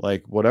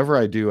 Like whatever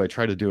I do, I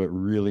try to do it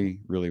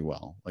really, really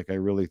well. Like I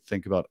really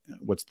think about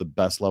what's the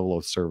best level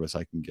of service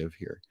I can give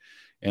here.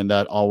 And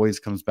that always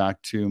comes back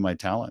to my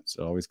talents.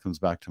 It always comes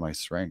back to my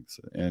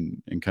strengths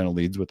and kind of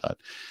leads with that.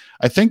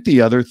 I think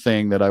the other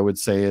thing that I would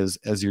say is,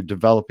 as you're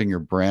developing your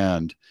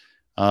brand,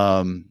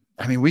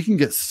 we can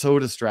get so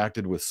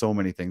distracted with so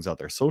many things out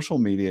there. Social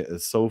media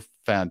is so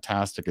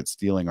fantastic at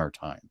stealing our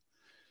time.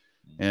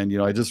 And,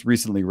 I just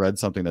recently read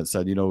something that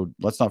said,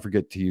 let's not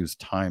forget to use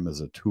time as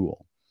a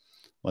tool.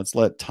 Let's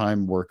let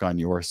time work on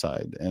your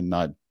side, and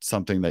not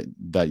something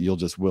that you'll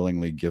just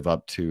willingly give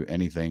up to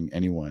anything,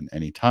 anyone,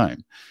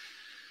 anytime.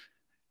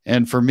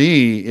 And for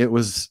me, it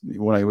was,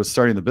 when I was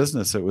starting the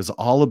business, it was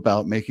all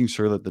about making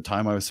sure that the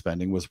time I was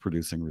spending was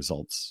producing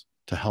results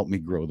to help me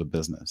grow the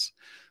business.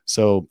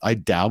 So I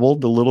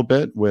dabbled a little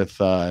bit with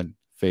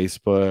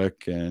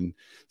Facebook and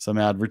some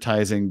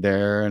advertising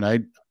there. And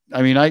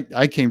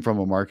I came from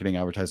a marketing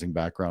advertising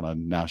background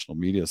on national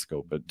media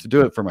scope, but to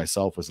do it for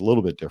myself was a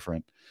little bit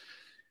different.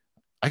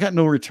 I got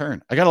no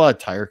return. I got a lot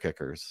of tire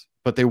kickers,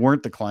 but they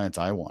weren't the clients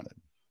I wanted.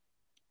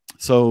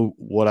 So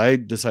what I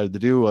decided to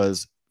do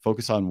was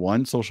focus on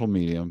one social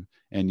medium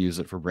and use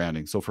it for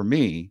branding. So for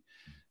me,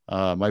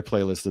 my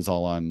playlist is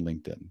all on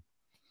LinkedIn.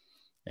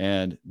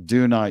 And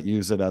do not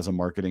use it as a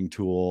marketing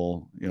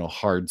tool,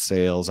 hard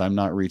sales. I'm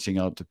not reaching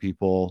out to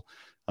people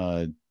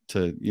to,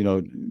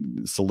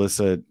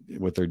 solicit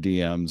with their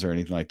DMs or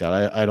anything like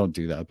that. I don't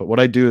do that. But what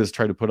I do is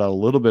try to put out a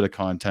little bit of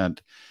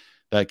content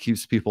that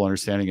keeps people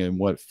understanding in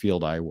what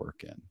field I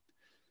work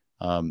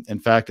in. In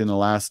fact, in the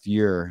last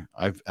year,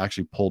 I've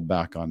actually pulled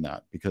back on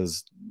that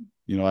because,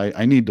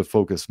 I need to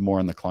focus more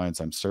on the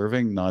clients I'm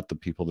serving, not the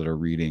people that are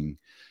reading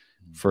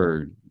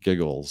for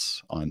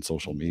giggles on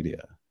social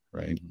media.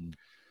 Right. Mm-hmm.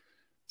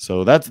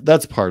 So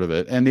that's part of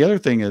it. And the other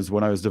thing is,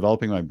 when I was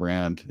developing my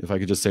brand, if I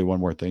could just say one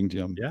more thing,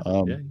 Jim,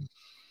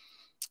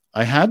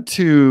 I had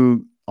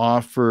to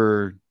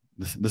offer,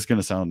 this is going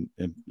to sound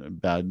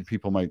bad.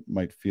 People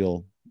might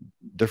feel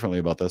differently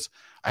about this.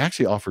 I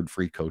actually offered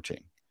free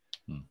coaching.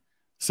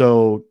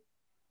 So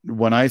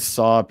when I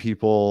saw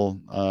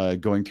people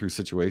going through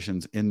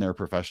situations in their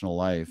professional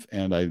life,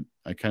 and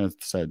I kind of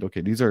said,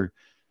 okay, these are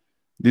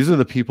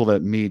the people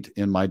that meet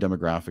in my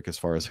demographic as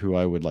far as who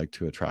I would like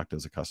to attract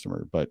as a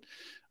customer. But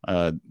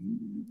I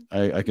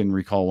can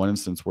recall one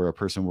instance where a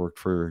person worked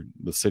for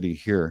the city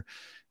here,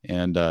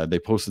 and they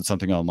posted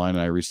something online,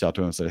 and I reached out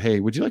to him and said, hey,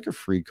 would you like a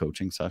free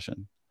coaching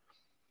session?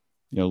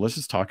 Let's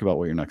just talk about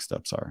what your next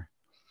steps are.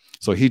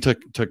 So he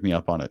took me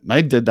up on it, and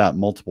I did that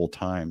multiple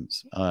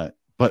times.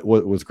 But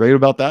what was great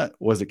about that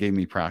was it gave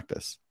me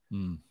practice.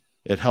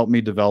 It helped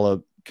me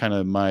develop kind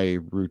of my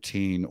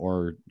routine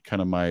or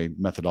kind of my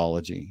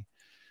methodology.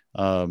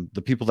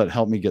 The people that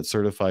helped me get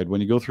certified,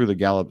 when you go through the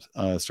Gallup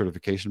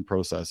certification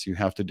process, you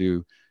have to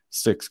do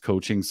 6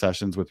 coaching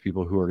sessions with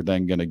people who are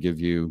then going to give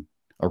you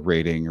a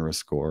rating or a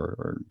score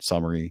or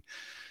summary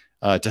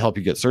to help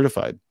you get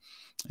certified.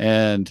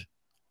 And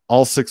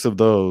all 6 of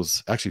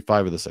those, actually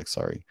 5 of the 6,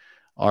 sorry,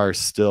 are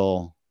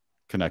still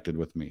connected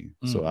with me.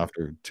 So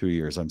after 2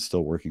 years, I'm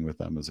still working with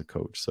them as a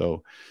coach.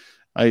 So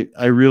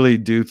I really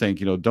do think,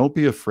 don't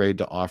be afraid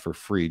to offer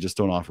free. Just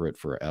don't offer it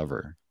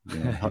forever.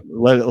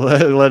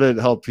 Let it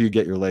help you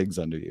get your legs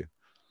under you.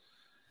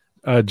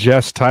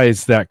 Jess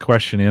ties that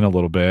question in a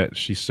little bit.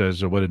 She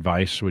says, what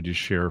advice would you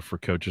share for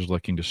coaches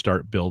looking to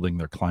start building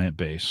their client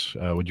base?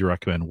 Would you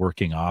recommend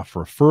working off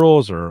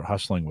referrals or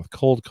hustling with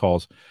cold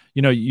calls?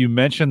 You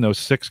mentioned those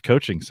 6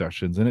 coaching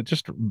sessions, and it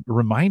just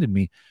reminded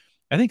me,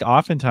 I think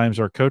oftentimes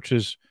our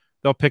coaches,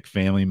 they'll pick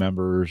family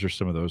members or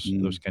some of those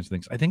kinds of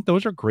things. I think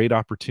those are great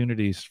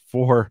opportunities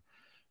for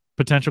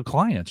potential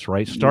clients,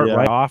 right? Start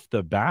right off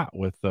the bat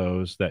with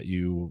those that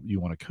you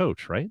want to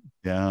coach, right?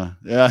 Yeah.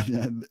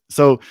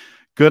 So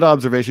good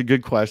observation.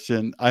 Good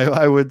question.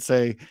 I would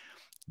say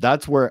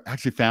that's where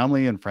actually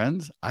family and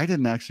friends, I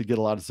didn't actually get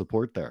a lot of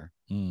support there.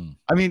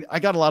 I mean, I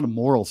got a lot of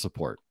moral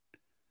support,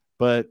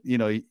 but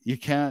you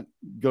can't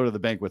go to the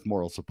bank with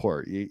moral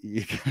support.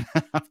 You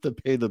have to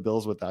pay the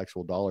bills with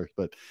actual dollars.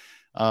 But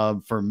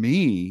for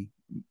me,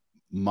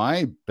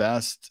 my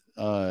best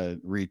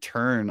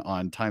return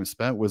on time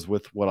spent was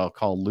with what I'll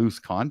call loose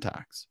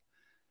contacts.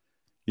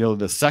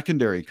 The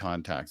secondary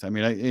contacts. I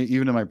mean,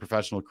 even in my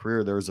professional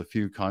career, there was a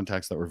few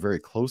contacts that were very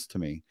close to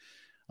me.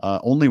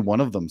 Only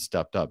one of them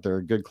stepped up. They're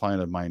a good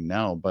client of mine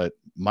now, but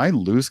my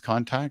loose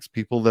contacts,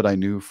 people that I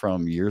knew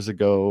from years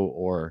ago,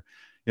 or,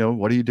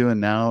 what are you doing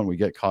now? And we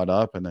get caught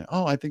up and then,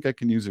 oh, I think I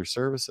can use your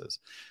services.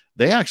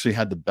 They actually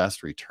had the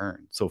best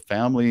return. So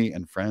family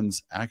and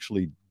friends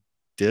actually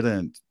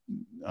didn't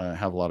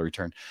have a lot of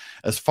return.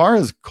 As far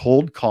as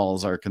cold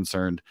calls are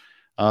concerned,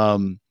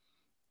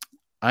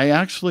 I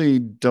actually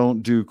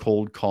don't do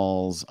cold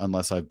calls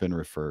unless I've been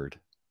referred.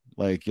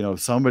 Like,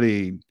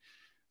 somebody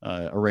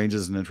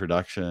arranges an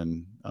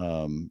introduction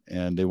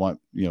and they want,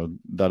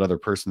 that other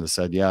person that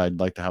said, yeah, I'd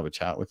like to have a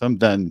chat with them,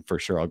 then for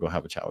sure I'll go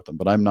have a chat with them.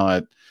 But I'm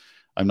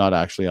not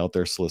actually out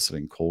there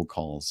soliciting cold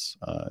calls.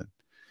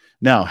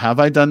 Now, have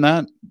I done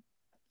that?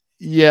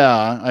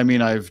 Yeah. I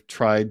mean, I've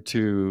tried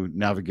to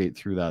navigate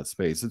through that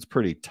space. It's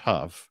pretty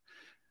tough.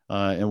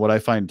 And what I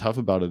find tough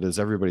about it is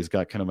everybody's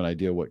got kind of an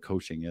idea what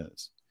coaching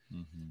is.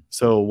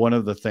 So one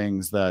of the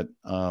things that,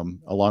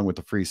 along with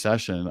the free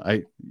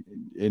session,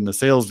 in the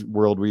sales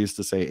world, we used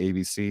to say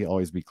ABC,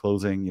 always be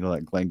closing,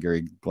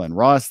 that Glenn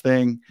Ross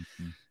thing.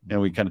 And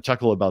we kind of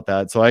chuckle about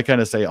that. So I kind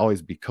of say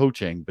always be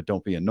coaching, but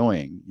don't be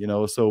annoying,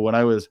 So when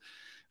I was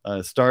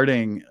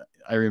starting,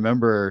 I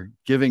remember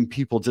giving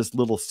people just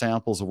little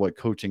samples of what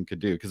coaching could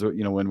do. Because,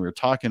 when we were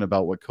talking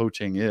about what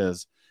coaching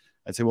is,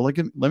 I'd say, well,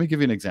 let me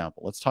give you an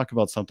example. Let's talk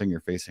about something you're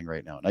facing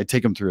right now. And I'd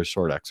take them through a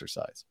short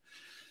exercise.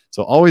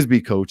 So always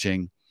be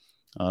coaching,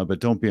 but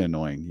don't be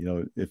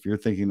annoying. If you're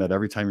thinking that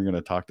every time you're going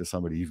to talk to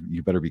somebody,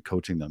 you better be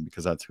coaching them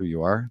because that's who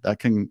you are. That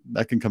can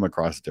come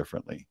across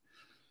differently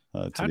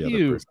to the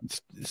other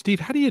person. Steve,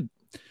 how do you?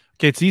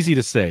 Okay, it's easy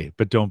to say,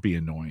 but don't be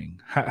annoying.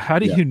 How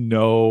do you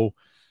know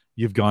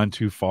you've gone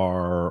too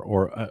far,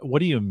 or what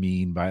do you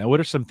mean by? What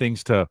are some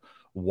things to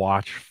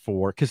watch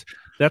for? Because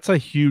that's a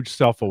huge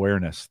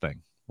self-awareness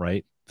thing,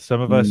 right?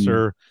 Some of us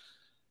are.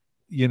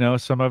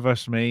 Some of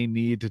us may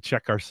need to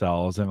check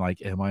ourselves and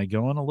like, am I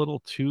going a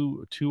little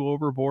too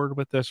overboard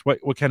with this?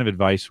 What kind of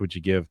advice would you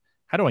give?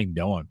 How do I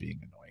know I'm being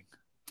annoying?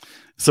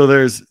 So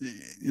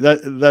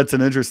that's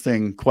an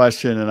interesting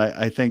question. And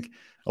I think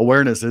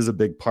awareness is a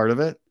big part of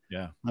it.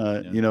 Yeah.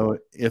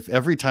 If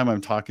every time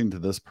I'm talking to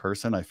this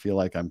person, I feel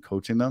like I'm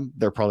coaching them,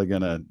 they're probably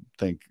going to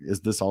think,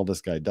 is this all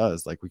this guy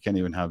does? Like, we can't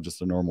even have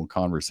just a normal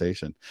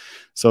conversation.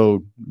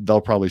 So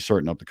they'll probably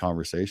shorten up the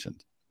conversation.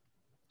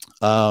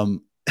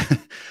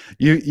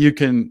 You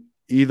can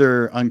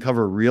either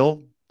uncover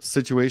real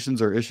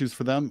situations or issues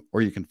for them,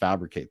 or you can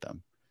fabricate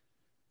them,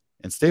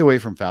 and stay away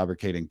from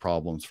fabricating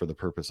problems for the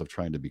purpose of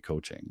trying to be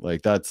coaching.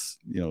 Like that's,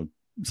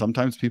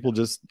 sometimes people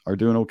just are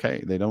doing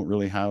okay. They don't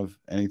really have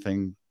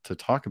anything to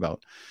talk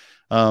about.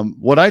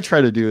 What I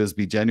try to do is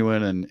be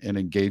genuine and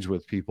engage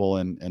with people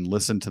and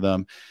listen to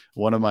them.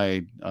 One of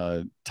my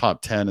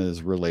top 10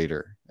 is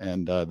relator.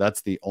 And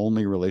that's the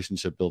only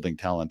relationship building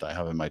talent I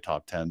have in my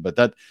top 10. But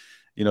that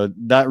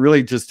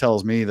really just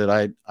tells me that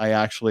I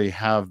actually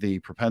have the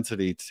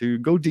propensity to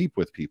go deep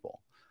with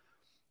people.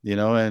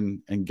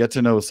 and get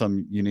to know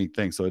some unique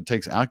things. So it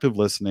takes active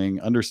listening,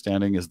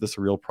 understanding, is this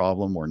a real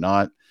problem or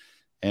not?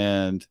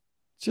 And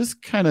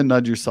just kind of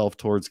nudge yourself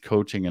towards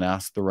coaching and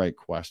ask the right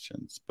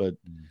questions, but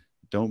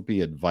don't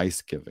be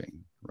advice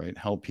giving, right?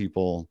 Help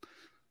people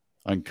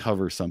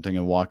uncover something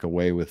and walk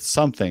away with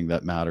something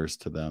that matters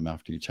to them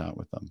after you chat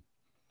with them.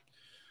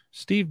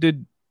 Steve,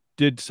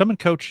 did someone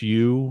coach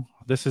you?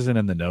 This isn't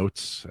in the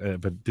notes,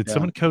 but did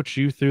someone coach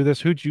you through this?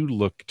 Who'd you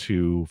look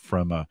to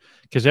from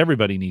because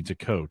everybody needs a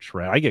coach,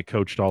 right? I get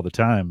coached all the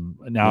time.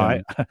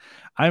 Now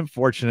I'm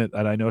fortunate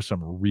that I know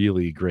some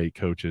really great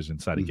coaches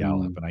inside of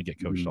Gallup, and I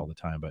get coached all the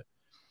time. But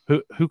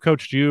who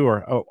coached you,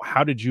 or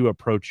how did you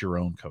approach your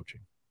own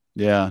coaching?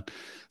 Yeah.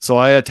 So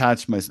I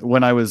attached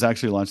when I was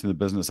actually launching the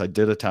business, I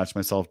did attach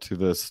myself to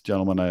this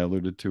gentleman I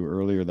alluded to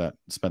earlier that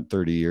spent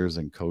 30 years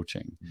in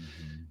coaching.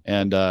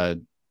 And,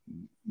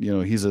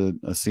 he's a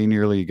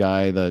seniorly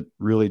guy that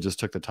really just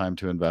took the time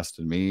to invest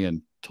in me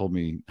and told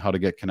me how to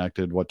get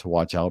connected, what to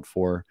watch out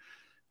for.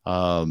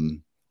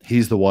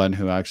 He's the one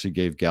who actually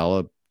gave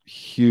Gallup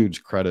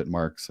huge credit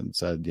marks and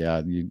said,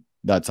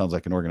 that sounds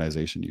like an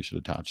organization you should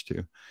attach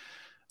to.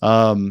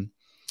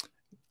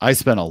 I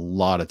spent a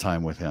lot of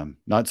time with him,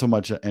 not so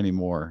much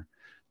anymore.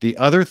 The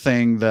other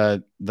thing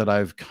that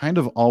I've kind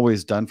of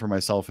always done for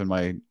myself in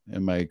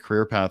my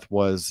career path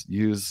was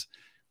use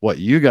what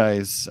you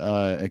guys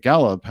at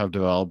Gallup have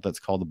developed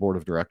that's called the Board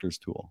of Directors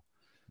tool.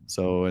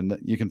 So, and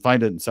you can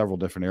find it in several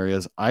different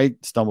areas. I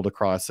stumbled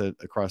across it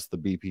across the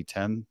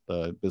BP10,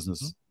 the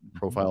business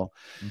profile,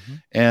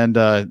 and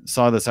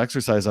saw this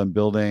exercise on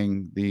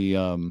building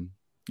the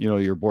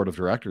your board of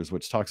directors,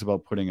 which talks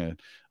about putting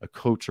a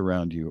coach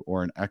around you,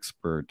 or an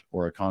expert,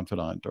 or a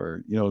confidant,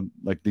 or,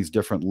 like these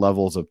different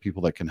levels of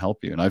people that can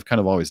help you. And I've kind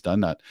of always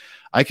done that.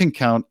 I can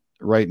count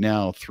right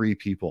now 3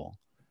 people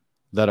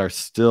that are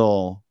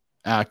still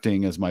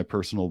acting as my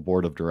personal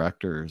board of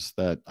directors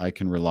that I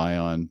can rely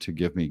on to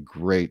give me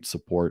great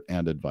support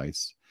and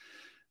advice.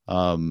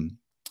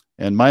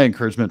 And my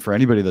encouragement for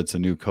anybody that's a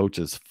new coach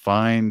is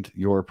find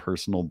your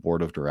personal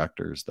board of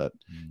directors that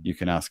you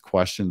can ask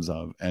questions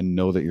of and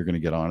know that you're going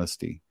to get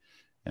honesty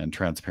and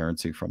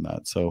transparency from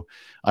that. So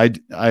I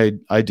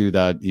do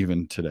that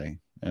even today,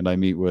 and I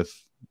meet with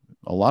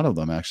a lot of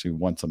them actually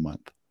once a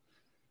month.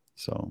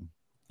 So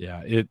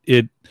yeah,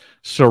 it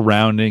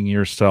surrounding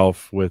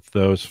yourself with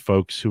those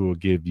folks who will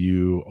give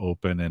you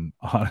open and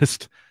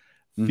honest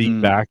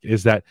feedback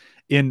is that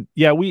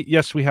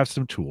we have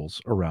some tools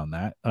around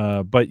that,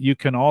 but you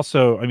can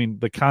also,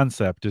 the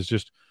concept is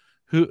just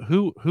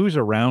who's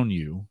around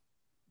you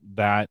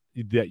that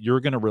you're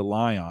going to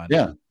rely on.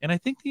 And I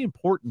think the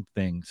important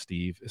thing,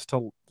 Steve, is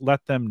to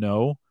let them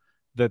know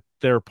that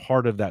they're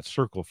part of that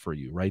circle for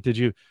you, right? Did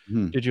you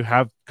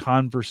have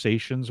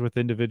conversations with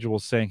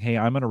individuals saying, hey,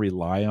 I'm going to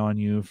rely on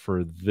you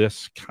for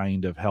this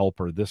kind of help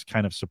or this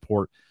kind of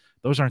support?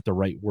 Those aren't the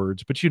right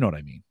words, but you know what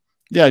I mean.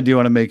 Yeah. Do you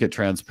want to make it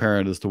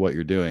transparent as to what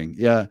you're doing?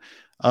 Yeah.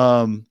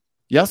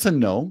 Yes and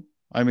no.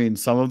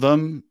 Some of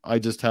them I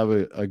just have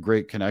a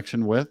great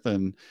connection with,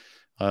 and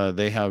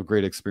they have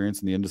great experience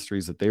in the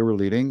industries that they were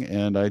leading.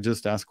 And I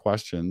just ask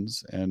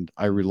questions and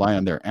I rely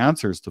on their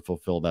answers to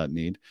fulfill that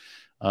need.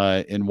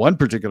 In one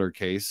particular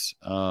case,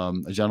 a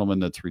gentleman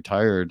that's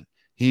retired,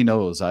 he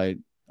knows I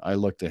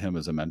look to him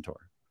as a mentor,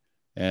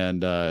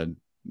 and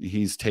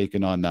he's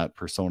taken on that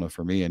persona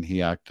for me, and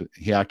he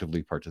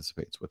actively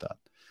participates with that.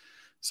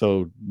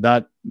 So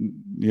that,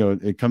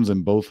 it comes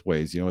in both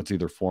ways. It's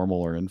either formal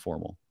or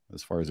informal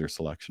as far as your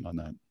selection on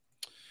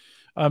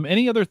that.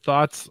 Any other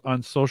thoughts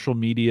on social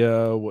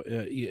media?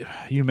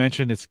 You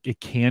mentioned it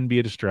can be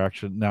a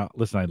distraction. Now,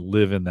 listen, I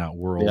live in that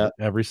world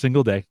every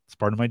single day. It's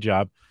part of my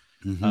job.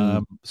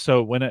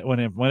 So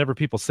whenever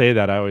people say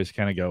that, I always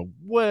kind of go,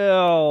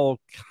 well,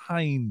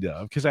 kind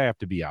of, because I have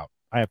to be out.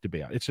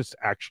 It's just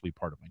actually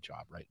part of my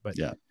job, right? But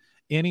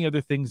any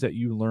other things that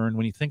you learn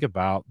when you think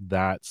about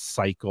that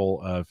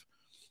cycle of,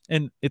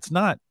 and it's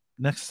not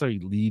necessarily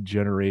lead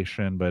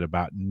generation, but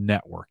about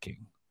networking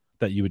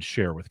that you would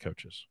share with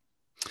coaches?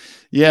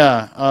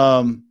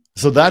 Yeah.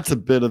 So that's a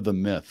bit of the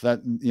myth that,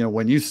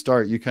 when you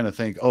start, you kind of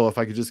think, oh, if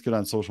I could just get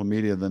on social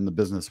media, then the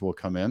business will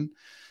come in.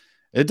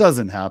 It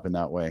doesn't happen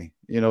that way.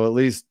 At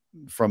least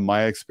from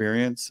my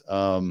experience,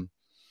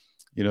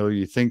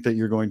 you think that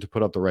you're going to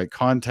put up the right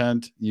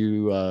content,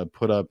 you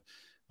put up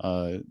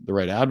the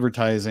right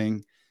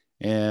advertising,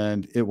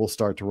 and it will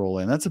start to roll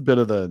in. That's a bit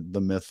of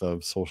the myth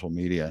of social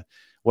media.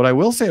 What I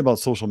will say about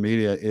social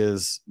media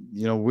is,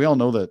 we all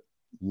know that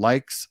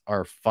likes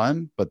are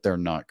fun, but they're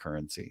not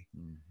currency,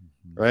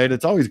 right?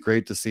 It's always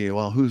great to see,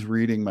 well, who's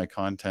reading my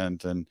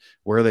content and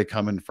where are they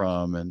coming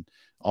from and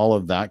all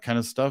of that kind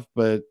of stuff.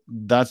 But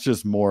that's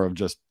just more of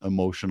just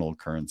emotional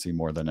currency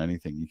more than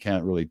anything. You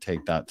can't really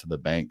take that to the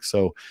bank.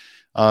 So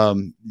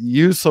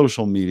use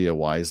social media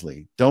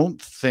wisely.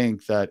 Don't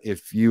think that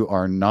if you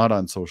are not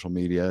on social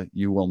media,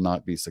 you will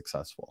not be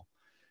successful.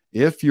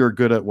 If you're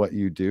good at what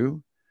you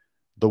do,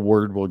 the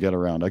word will get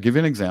around. I'll give you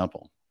an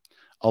example.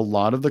 A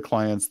lot of the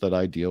clients that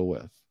I deal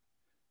with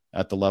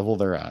at the level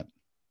they're at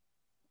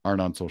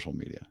aren't on social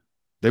media.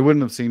 They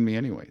wouldn't have seen me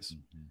anyways.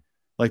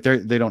 Like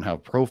they don't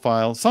have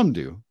profiles. Some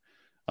do.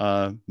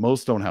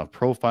 Most don't have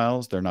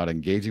profiles. They're not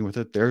engaging with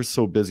it. They're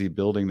so busy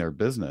building their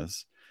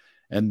business,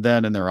 and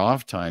then in their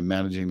off time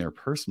managing their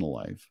personal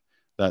life,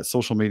 that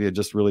social media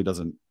just really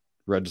doesn't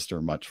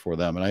register much for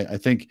them. And I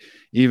think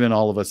even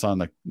all of us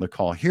on the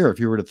call here, if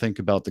you were to think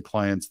about the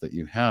clients that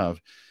you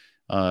have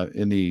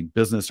in the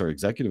business or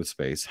executive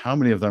space, how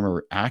many of them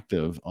are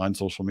active on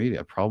social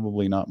media?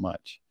 Probably not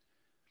much.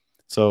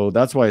 So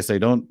that's why I say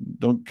don't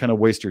kind of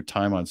waste your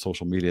time on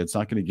social media. It's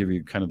not going to give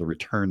you kind of the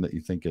return that you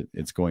think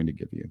it's going to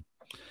give you.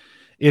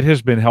 It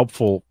has been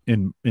helpful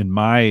in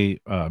my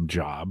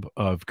job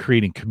of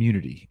creating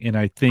community, and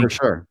I think For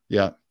sure,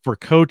 yeah, for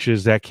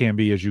coaches that can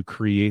be, as you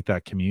create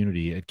that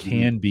community, it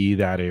can be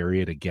that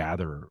area to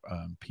gather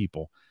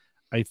people.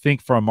 I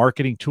think for a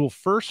marketing tool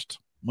first,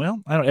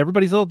 well, I don't.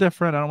 Everybody's a little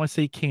different. I don't want to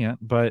say you can't,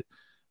 but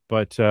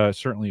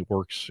certainly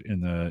works in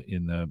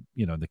the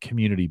the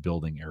community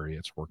building area.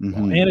 It's worked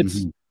well, and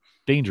it's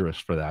dangerous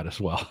for that as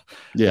well.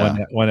 Yeah,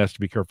 one has to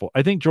be careful.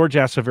 I think George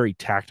asked a very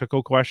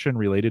tactical question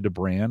related to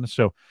brand.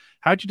 So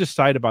how'd you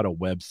decide about a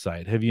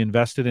website? Have you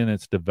invested in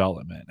its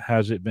development?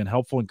 Has it been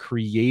helpful in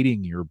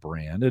creating your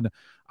brand? And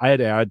I'd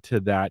add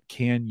to that,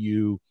 can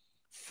you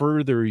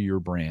further your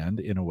brand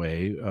in a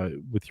way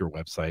with your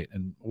website?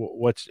 And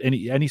what's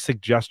any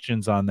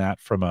suggestions on that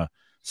from a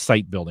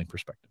site building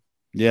perspective?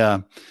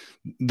 Yeah,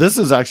 this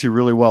is actually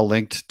really well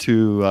linked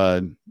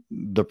to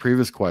the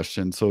previous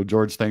question. So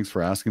George, thanks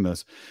for asking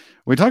this.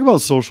 When we talk about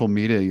social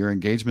media, your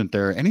engagement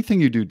there, anything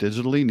you do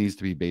digitally needs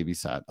to be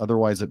babysat.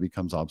 Otherwise, it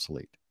becomes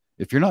obsolete.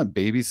 If you're not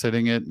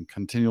babysitting it and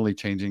continually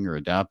changing or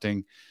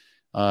adapting,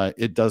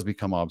 it does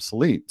become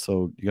obsolete.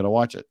 So you got to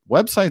watch it.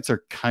 Websites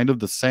are kind of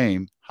the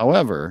same.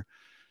 However,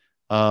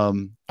 I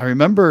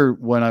remember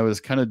when I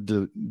was kind of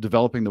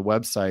developing the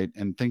website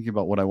and thinking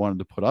about what I wanted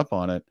to put up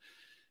on it.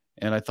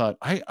 And I thought,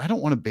 I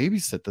don't want to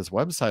babysit this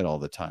website all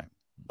the time.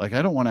 Like,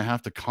 I don't want to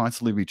have to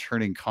constantly be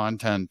churning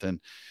content,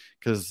 and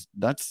because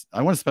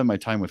I want to spend my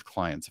time with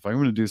clients. If I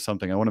want to do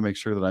something, I want to make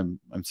sure that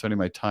I'm spending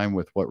my time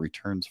with what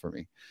returns for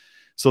me.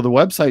 So the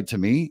website to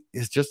me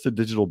is just a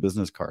digital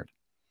business card.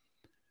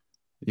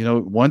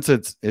 Once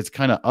it's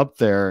kind of up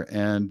there,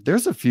 and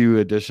there's a few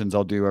additions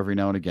I'll do every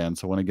now and again.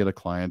 So when I get a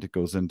client, it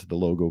goes into the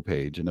logo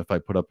page. And if I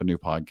put up a new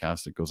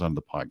podcast, it goes on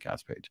the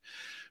podcast page.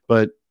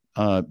 But,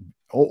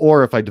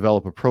 or if I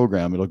develop a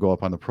program, it'll go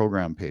up on the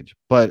program page.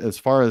 But as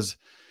far as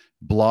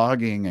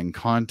blogging and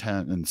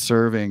content and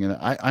serving, and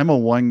I'm a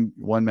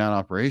one-man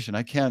operation.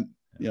 I can't,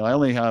 I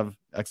only have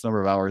X number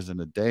of hours in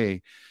a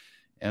day.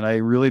 And I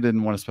really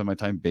didn't want to spend my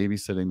time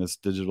babysitting this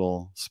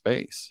digital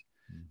space.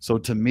 So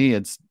to me,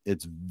 it's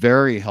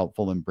very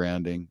helpful in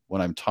branding.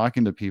 When I'm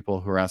talking to people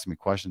who are asking me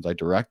questions, I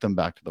direct them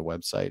back to the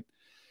website.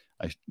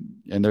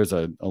 And there's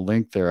a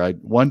link there.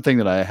 One thing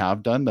that I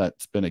have done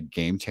that's been a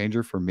game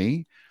changer for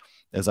me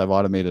is I've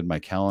automated my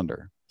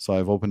calendar. So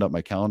I've opened up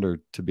my calendar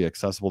to be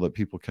accessible, that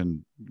people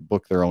can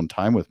book their own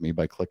time with me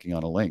by clicking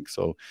on a link.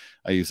 So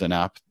I use an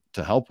app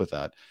to help with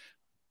that.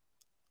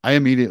 I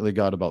immediately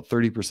got about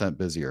 30%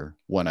 busier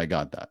when I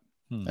got that.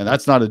 And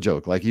that's not a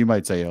joke. Like, you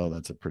might say, oh,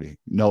 that's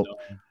no.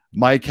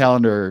 My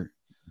calendar,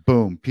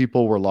 boom,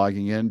 people were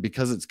logging in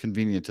because it's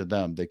convenient to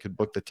them. They could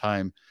book the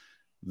time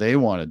they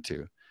wanted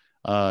to.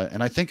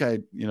 And I think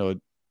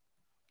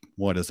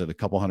what is it? A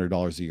couple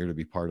 $100 a year to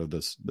be part of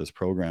this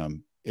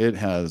program. It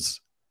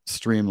has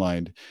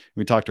streamlined.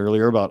 We talked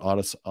earlier about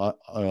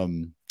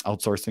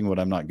outsourcing what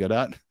I'm not good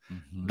at.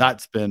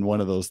 That's been one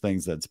of those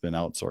things that's been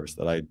outsourced,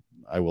 that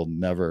I will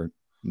never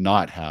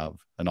not have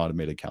an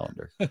automated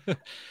calendar.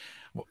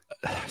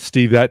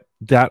 Steve, that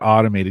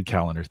automated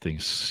calendar thing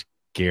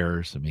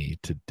scares me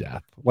to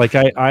death. Like,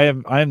 I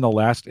am the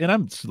last, and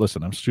I'm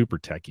super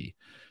techie,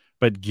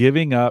 but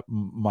giving up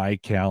my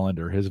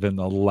calendar has been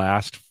the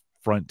last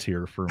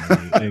frontier for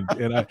me.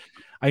 and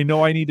I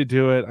know I need to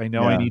do it. I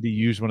know I need to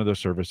use one of those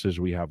services.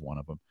 We have one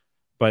of them,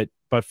 but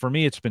for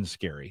me, it's been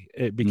scary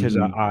because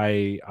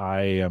I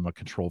am a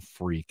control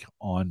freak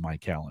on my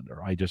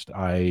calendar.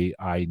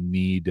 I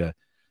need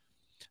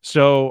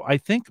so I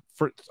think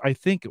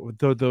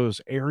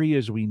those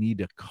areas we need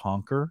to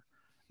conquer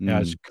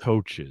as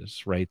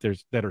coaches, right?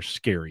 That are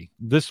scary.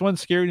 This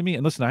one's scary to me.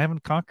 And listen, I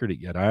haven't conquered it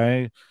yet.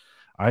 I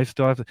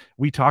still have to.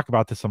 We talk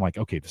about this. I'm like,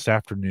 okay, this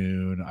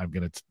afternoon I'm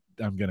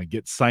gonna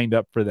get signed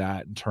up for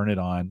that and turn it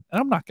on. And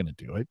I'm not gonna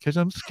do it because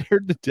I'm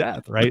scared to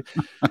death, right?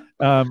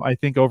 I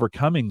think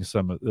overcoming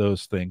some of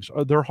those things,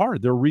 they're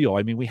hard. They're real.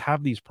 I mean, we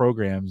have these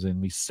programs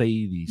and we say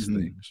these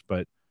things,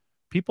 but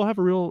people have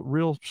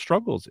real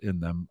struggles in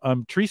them.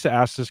 Teresa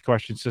asked this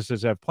question. She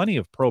says, I have plenty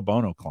of pro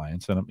bono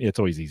clients, and it's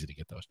always easy to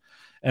get those.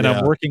 And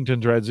I'm working to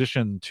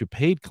transition to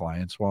paid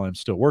clients while I'm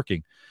still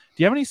working.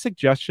 Do you have any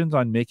suggestions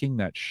on making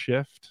that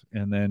shift?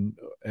 And then,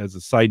 as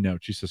a side note,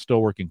 she says,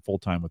 still working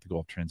full-time with the goal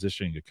of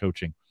transitioning to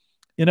coaching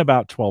in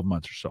about 12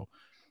 months or so.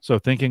 So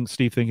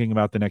Steve, thinking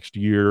about the next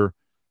year,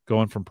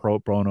 going from pro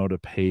bono to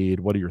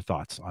paid, what are your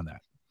thoughts on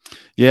that?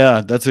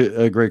 Yeah, that's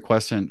a great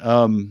question.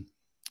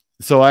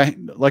 So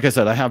like I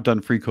said, I have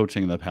done free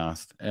coaching in the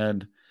past.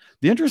 And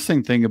the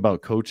interesting thing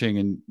about coaching,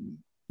 and,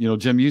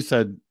 Jim, you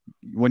said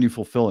when you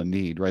fulfill a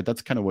need, right?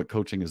 That's kind of what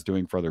coaching is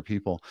doing for other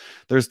people.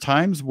 There's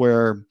times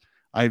where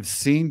I've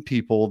seen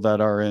people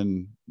that are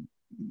in,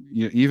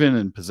 even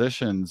in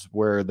positions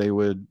where they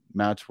would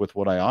match with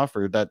what I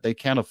offer, that they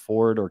can't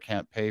afford or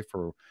can't pay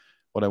for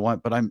what I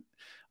want, but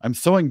I'm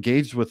so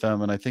engaged with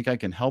them and I think I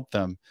can help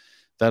them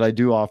that I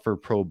do offer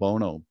pro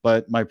bono.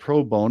 But my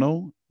pro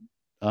bono,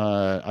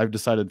 I've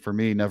decided for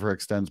me, never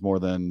extends more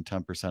than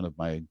 10% of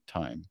my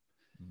time.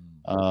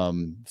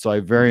 So I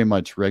very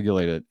much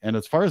regulate it. And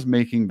as far as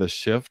making the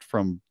shift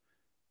from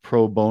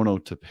pro bono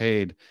to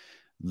paid,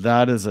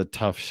 that is a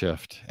tough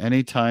shift.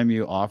 Anytime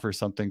you offer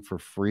something for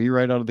free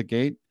right out of the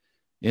gate,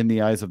 in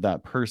the eyes of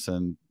that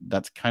person,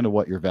 that's kind of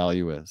what your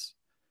value is.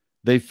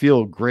 They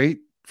feel great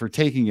for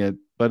taking it,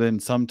 but then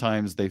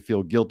sometimes they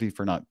feel guilty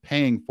for not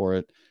paying for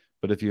it.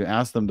 But if you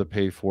ask them to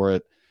pay for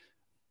it,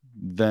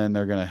 then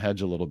they're going to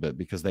hedge a little bit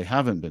because they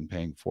haven't been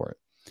paying for it.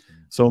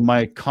 So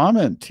my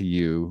comment to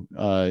you,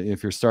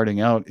 if you're starting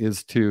out,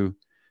 is to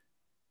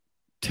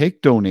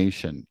take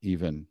donation,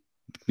 even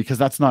because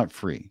that's not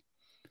free.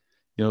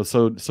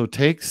 So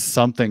take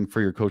something for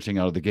your coaching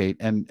out of the gate,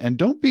 and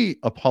don't be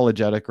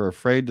apologetic or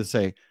afraid to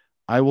say,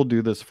 I will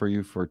do this for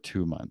you for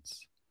 2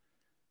 months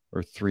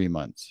or 3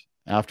 months.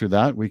 After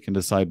that, we can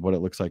decide what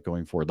it looks like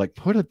going forward. Like,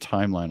 put a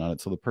timeline on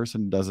it so the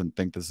person doesn't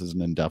think this is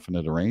an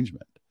indefinite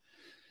arrangement.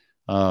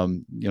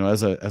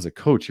 As a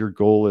coach, your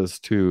goal is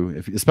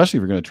to, especially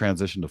if you're going to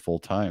transition to full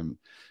time,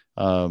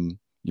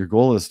 your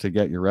goal is to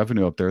get your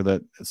revenue up there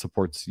that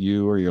supports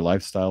you or your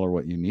lifestyle or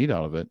what you need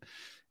out of it.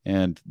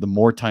 And the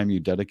more time you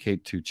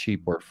dedicate to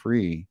cheap or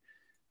free,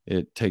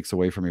 it takes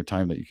away from your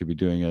time that you could be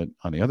doing it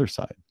on the other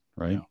side,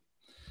 right?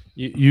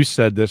 Yeah. You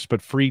said this,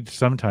 but free,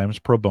 sometimes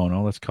pro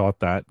bono, let's call it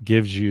that,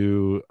 gives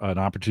you an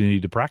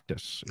opportunity to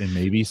practice in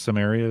maybe some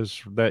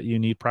areas that you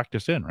need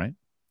practice in, right?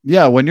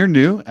 Yeah, when you're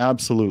new,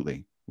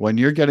 absolutely. When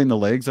you're getting the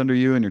legs under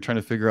you and you're trying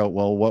to figure out,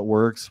 well, what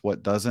works,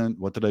 what doesn't,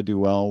 what did I do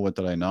well, what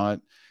did I not,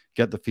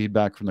 get the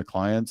feedback from the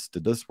clients.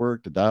 Did this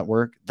work? Did that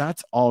work?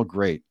 That's all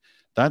great.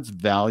 That's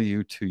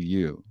value to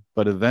you.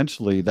 But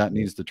eventually that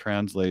needs to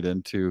translate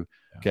into,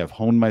 okay, I've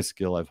honed my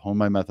skill, I've honed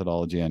my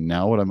methodology, and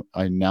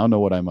I now know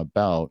what I'm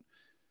about.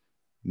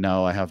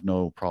 Now I have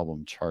no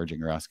problem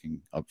charging or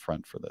asking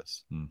upfront for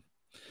this.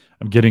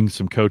 I'm getting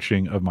some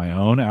coaching of my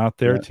own out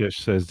there. Yeah. Tish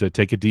says to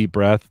take a deep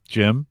breath.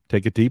 Jim,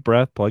 take a deep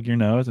breath, plug your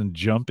nose, and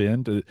jump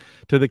into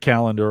the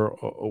calendar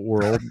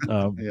world.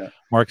 Yeah.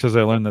 Mark says,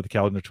 I learned that the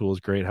calendar tool is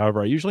great.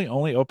 However, I usually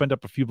only opened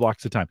up a few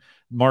blocks at a time.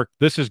 Mark,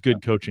 this is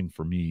good coaching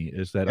for me,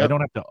 is that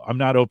I'm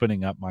not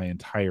opening up my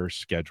entire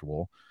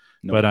schedule,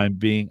 but I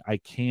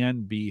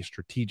can be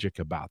strategic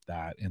about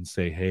that and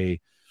say, hey,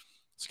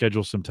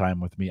 schedule some time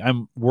with me.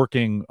 I'm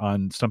working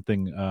on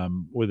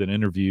something with an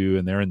interview,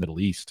 and they're in the Middle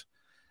East.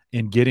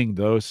 And getting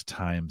those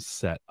times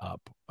set up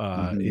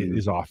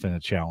is often a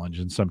challenge.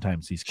 And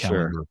sometimes these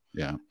calendar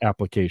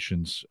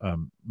applications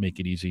make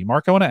it easy.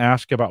 Mark, I want to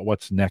ask about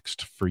what's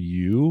next for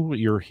you.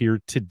 You're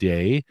here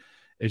today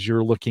as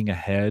you're looking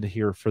ahead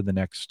here for the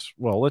next,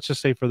 well, let's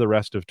just say for the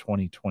rest of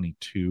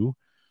 2022.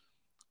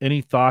 Any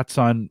thoughts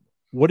on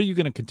what are you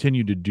going to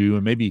continue to do?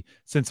 And maybe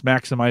since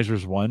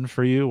Maximizer's won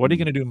for you, what are you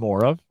going to do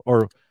more of?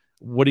 Or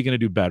what are you going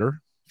to do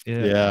better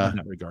in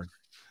that regard?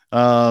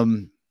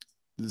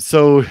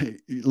 So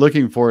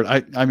looking forward,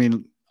 I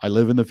mean, I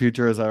live in the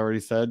future, as I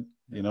already said,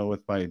 with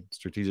my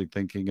strategic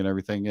thinking and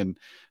everything. And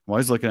I'm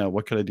always looking at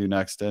what could I do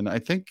next. And I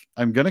think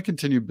I'm going to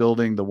continue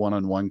building the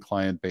one-on-one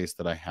client base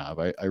that I have.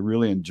 I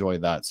really enjoy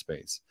that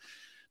space.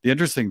 The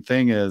interesting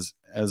thing is,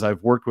 as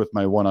I've worked with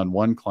my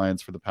one-on-one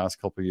clients for the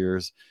past couple of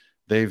years,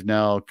 they've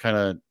now kind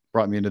of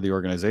brought me into the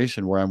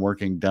organization where I'm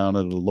working down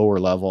at a lower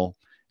level.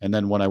 And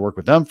then when I work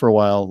with them for a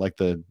while, like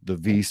the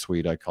V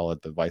suite, I call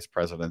it, the vice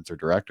presidents or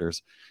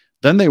directors,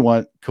 then they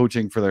want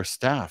coaching for their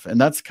staff.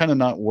 And that's kind of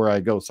not where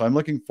I go. So I'm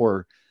looking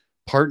for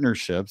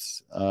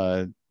partnerships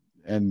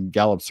and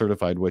Gallup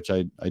certified, which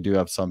I do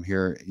have some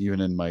here,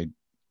 even in my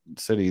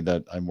city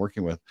that I'm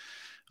working with,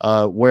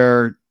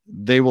 where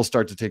they will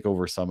start to take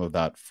over some of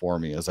that for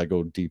me as I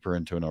go deeper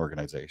into an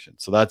organization.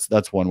 So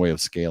that's one way of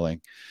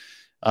scaling.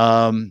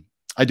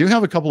 I do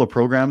have a couple of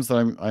programs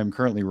that I'm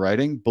currently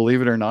writing.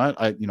 Believe it or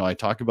not, I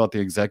talk about the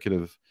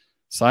executive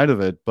side of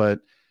it,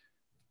 but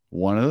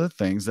one of the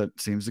things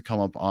that seems to come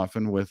up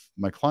often with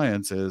my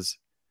clients is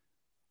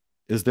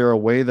there a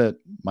way that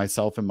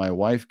myself and my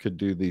wife could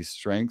do the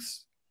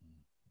strengths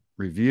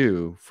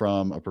review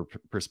from a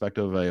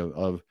perspective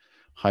of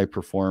high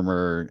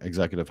performer,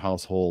 executive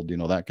household,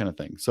 that kind of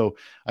thing. So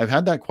I've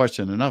had that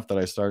question enough that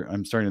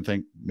I'm starting to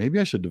think maybe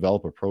I should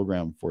develop a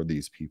program for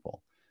these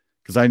people,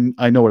 because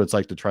I know what it's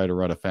like to try to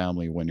run a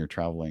family when you're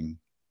traveling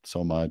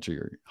so much or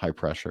you're high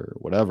pressure or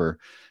whatever,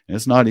 and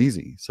it's not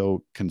easy.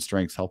 So can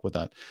strengths help with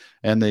that?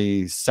 And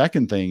the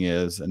second thing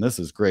is, and this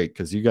is great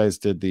because you guys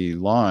did the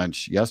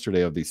launch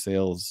yesterday of the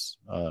sales,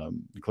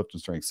 the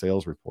CliftonStrengths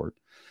sales report.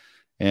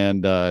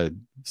 And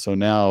so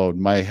now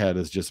my head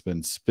has just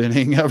been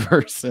spinning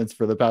ever since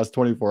for the past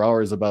 24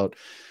 hours about,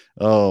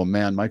 oh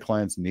man, my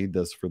clients need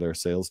this for their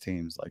sales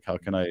teams. Like, how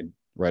can I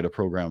write a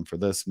program for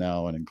this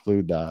now and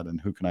include that,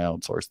 and who can I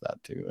outsource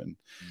that to? And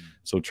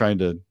so trying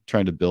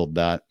to build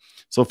that.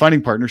 So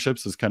finding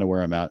partnerships is kind of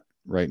where I'm at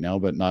right now,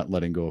 but not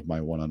letting go of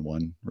my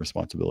one-on-one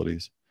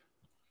responsibilities.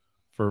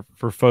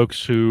 For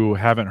folks who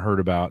haven't heard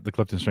about the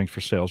Clifton Strengths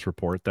for Sales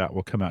report, that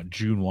will come out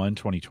June 1,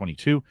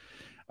 2022.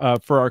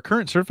 For our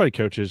current certified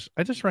coaches,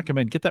 I just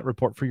recommend get that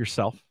report for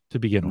yourself to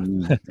begin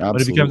with. When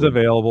it becomes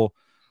available,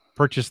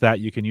 purchase that.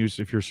 You can use,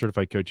 if you're a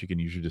certified coach, you can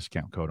use your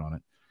discount code on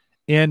it.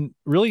 And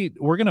really,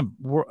 we're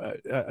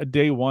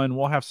day one,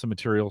 we'll have some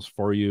materials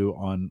for you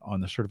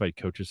on the certified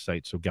coaches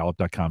site. So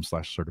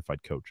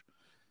gallup.com/certified coach.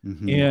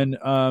 And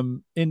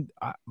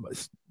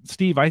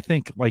Steve, I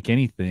think like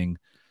anything,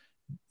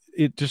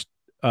 it just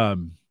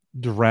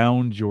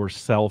drowned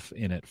yourself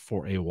in it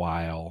for a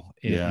while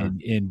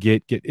and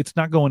get it's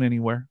not going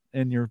anywhere,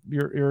 and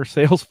your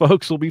sales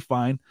folks will be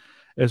fine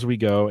as we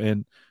go,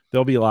 and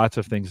there'll be lots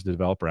of things to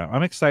develop around.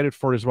 I'm excited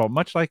for it as well,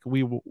 much like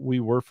we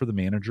were for the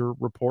manager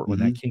report when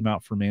that came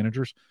out for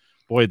managers.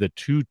 Boy, the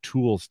two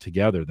tools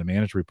together, the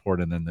manager report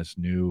and then this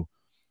new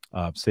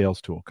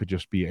sales tool, could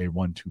just be a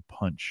 1-2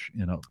 punch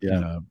in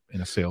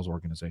a sales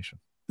organization.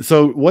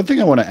 So one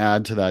thing I want to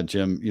add to that,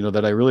 Jim,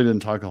 that I really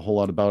didn't talk a whole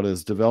lot about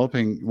is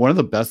developing. One of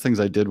the best things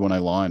I did when I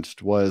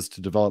launched was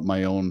to develop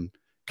my own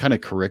kind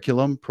of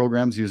curriculum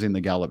programs using the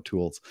Gallup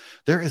tools.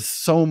 There is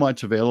so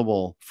much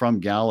available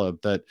from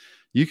Gallup that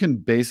you can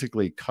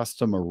basically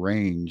custom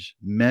arrange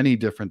many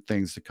different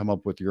things to come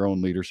up with your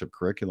own leadership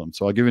curriculum.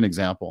 So I'll give you an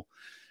example.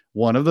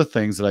 One of the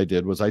things that I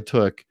did was I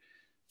took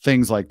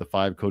things like the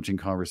 5 coaching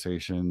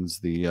conversations,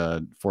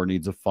 the 4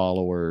 needs of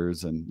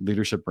followers, and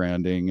leadership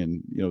branding,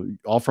 and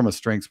all from a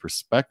strengths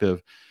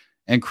perspective,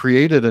 and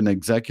created an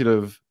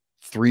executive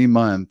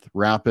 3-month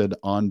rapid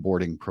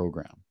onboarding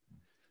program.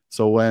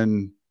 So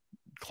when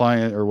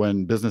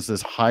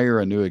businesses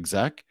hire a new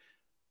exec,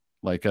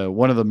 like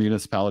one of the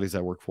municipalities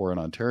I work for in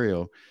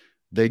Ontario,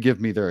 they give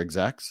me their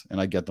execs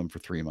and I get them for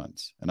 3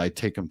 months, and I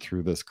take them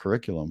through this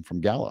curriculum from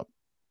Gallup.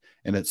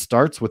 And it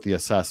starts with the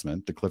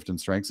assessment, the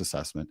CliftonStrengths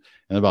assessment.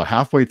 And about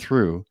halfway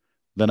through,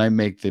 then I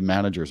make the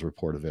manager's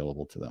report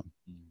available to them.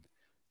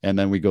 And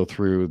then we go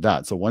through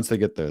that. So once they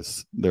get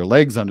their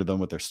legs under them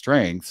with their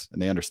strengths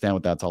and they understand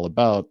what that's all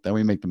about, then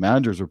we make the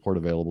manager's report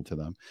available to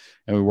them.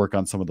 And we work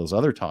on some of those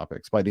other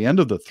topics. By the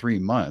end of the 3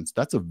 months,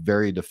 that's a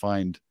very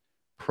defined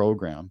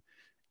program.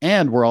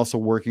 And we're also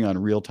working on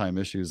real-time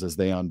issues as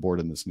they onboard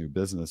in this new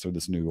business or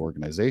this new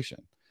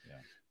organization.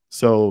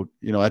 So,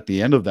 at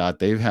the end of that,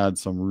 they've had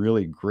some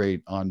really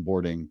great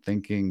onboarding,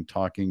 thinking,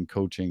 talking,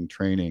 coaching,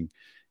 training,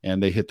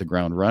 and they hit the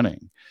ground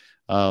running.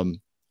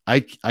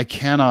 I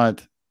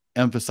cannot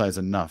emphasize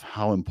enough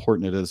how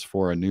important it is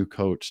for a new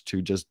coach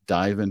to just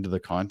dive into the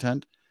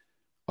content,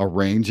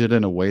 arrange it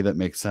in a way that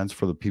makes sense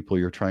for the people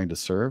you're trying to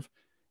serve,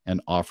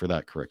 and offer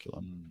that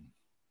curriculum.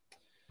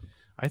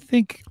 I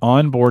think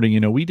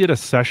onboarding, we did a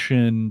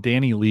session,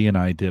 Danny Lee and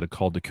I did a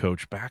call to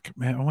coach back,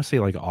 I want to say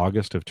like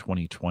August of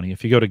 2020.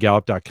 If you go to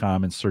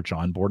gallup.com and search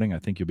onboarding, I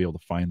think you'll be able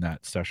to find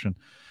that session.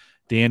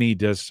 Danny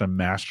does some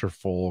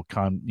masterful,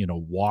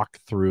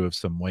 walkthrough of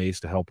some ways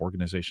to help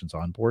organizations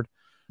onboard.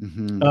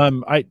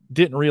 I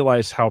didn't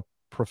realize how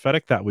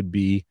prophetic that would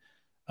be.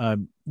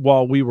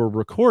 While we were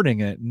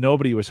recording it,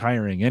 nobody was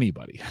hiring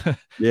anybody.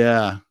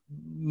 Yeah.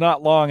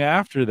 Not long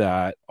after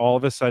that, all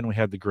of a sudden we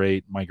had the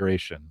great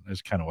migration,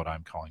 is kind of what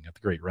I'm calling it.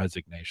 The great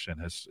resignation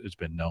has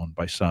been known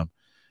by some.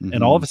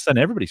 And all of a sudden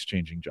everybody's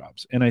changing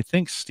jobs. And I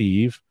think,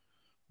 Steve,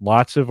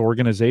 lots of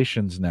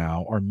organizations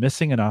now are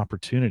missing an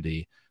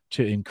opportunity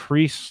to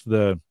increase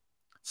the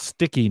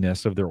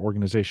stickiness of their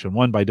organization.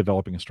 One, by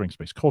developing a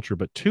strengths-based culture,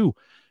 but two,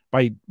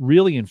 by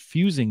really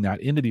infusing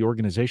that into the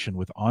organization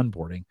with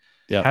onboarding.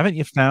 Yeah. Haven't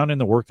you found in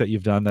the work that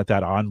you've done that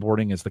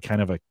onboarding is the kind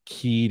of a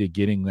key to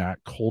getting that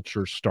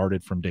culture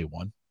started from day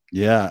one?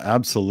 Yeah,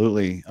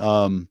 absolutely.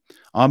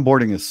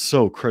 Onboarding is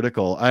so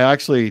critical. I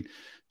actually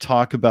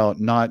talk about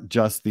not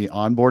just the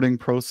onboarding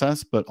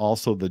process, but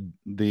also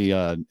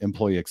the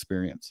employee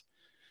experience.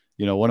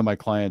 One of my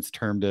clients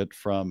termed it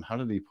from, how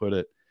did he put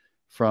it?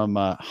 From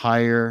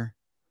hire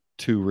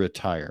to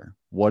retire.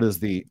 What is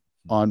the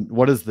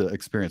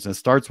experience? And it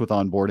starts with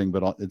onboarding,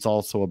 but it's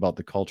also about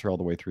the culture all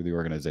the way through the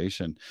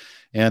organization.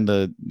 And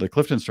the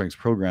CliftonStrengths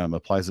program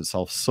applies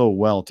itself so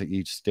well to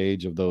each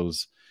stage of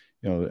those,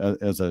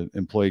 as an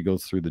employee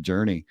goes through the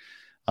journey.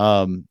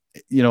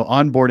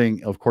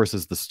 Onboarding, of course,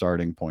 is the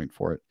starting point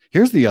for it.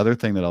 Here's the other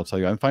thing that I'll tell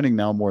you. I'm finding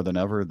now more than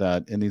ever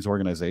that in these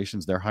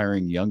organizations, they're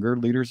hiring younger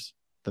leaders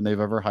than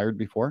they've ever hired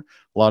before.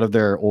 A lot of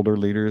their older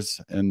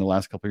leaders in the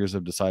last couple of years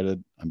have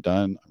decided, I'm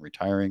done, I'm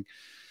retiring.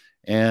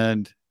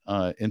 And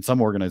in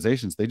some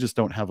organizations, they just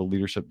don't have a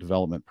leadership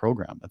development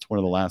program. That's one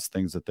of the last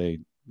things that they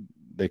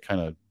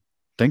kind of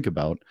think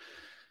about.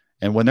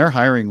 And when they're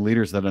hiring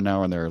leaders that are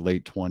now in their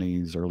late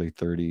 20s, early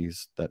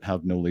 30s that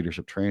have no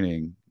leadership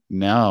training,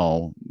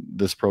 now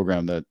this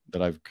program that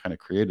I've kind of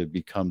created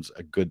becomes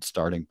a good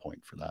starting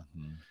point for that,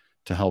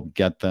 to help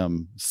get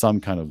them some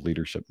kind of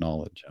leadership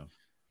knowledge.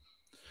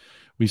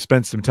 We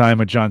spent some time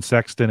with John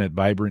Sexton at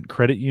Vibrant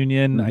Credit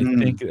Union, I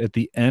think at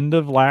the end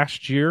of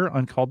last year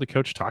on Called to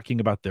Coach,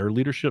 talking about their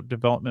leadership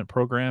development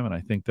program. And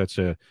I think that's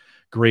a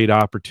great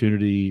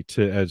opportunity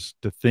to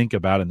think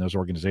about in those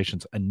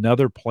organizations.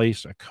 Another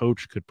place a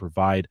coach could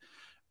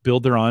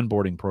build their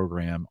onboarding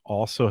program,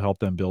 also help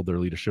them build their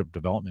leadership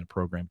development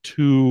program.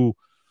 Two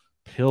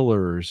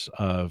pillars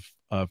of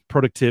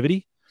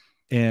productivity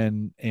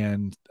and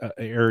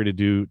area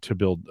to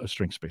build a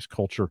strengths-based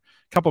culture. A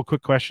couple of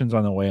quick questions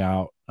on the way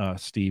out,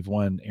 Steve.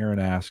 One, Aaron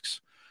asks,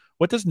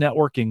 what does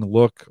networking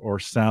look or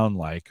sound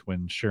like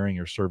when sharing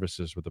your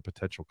services with a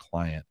potential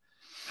client?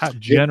 How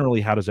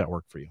does that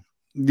work for you?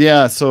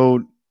 Yeah.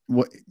 So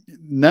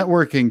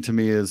networking to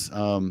me is,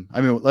 I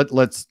mean,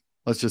 let's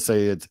just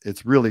say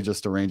it's really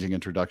just arranging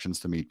introductions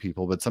to meet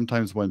people. But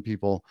sometimes when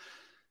people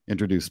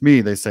introduce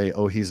me, they say,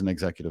 oh, he's an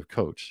executive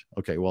coach.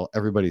 Okay, well,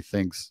 everybody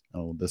thinks,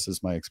 oh, this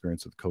is my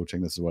experience with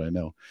coaching. This is what I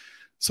know.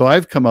 So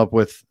I've come up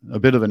with a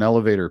bit of an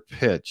elevator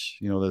pitch,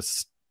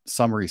 this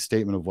summary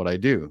statement of what I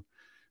do.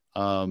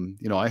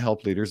 I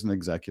help leaders and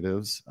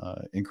executives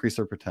increase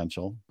their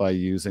potential by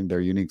using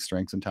their unique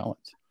strengths and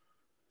talents.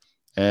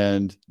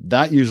 And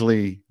that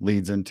usually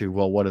leads into,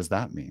 well, what does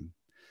that mean?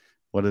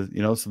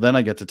 So then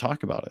I get to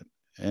talk about it.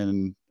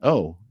 And,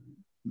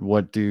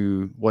 what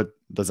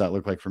does that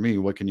look like for me?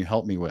 What can you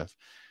help me with?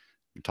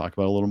 Talk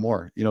about it a little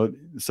more,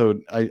 so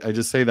I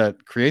just say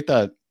that, create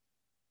that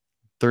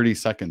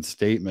 30-second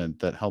statement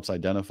that helps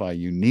identify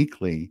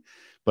uniquely,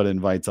 but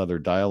invites other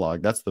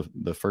dialogue. That's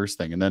the first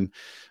thing. And then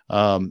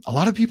a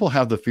lot of people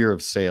have the fear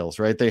of sales,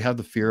 right? They have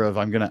the fear of,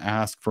 I'm going to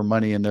ask for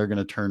money and they're going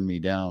to turn me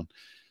down.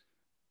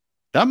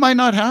 That might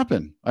not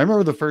happen. I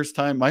remember the first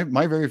time,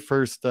 my very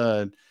first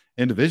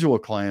individual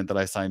client that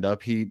I signed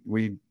up,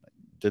 we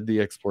did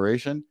the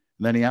exploration.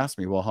 And then he asked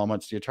me, well, how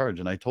much do you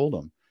charge? And I told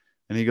him,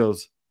 and he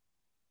goes,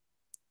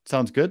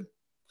 sounds good.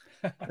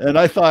 And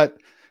I thought,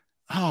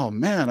 oh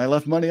man, I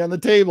left money on the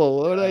table.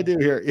 What did I do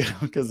here?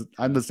 Because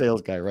I'm the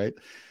sales guy, right?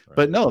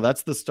 But no,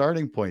 that's the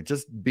starting point.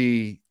 Just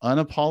be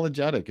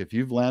unapologetic. If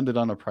you've landed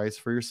on a price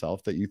for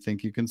yourself that you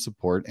think you can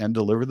support and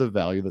deliver the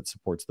value that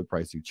supports the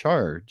price you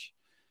charge,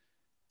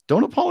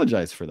 don't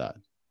apologize for that.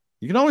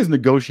 You can always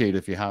negotiate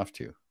if you have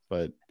to,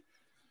 but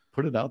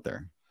put it out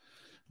there.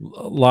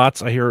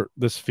 I hear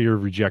this fear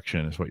of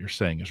rejection is what you're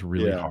saying is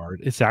really hard.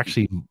 It's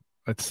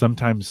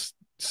sometimes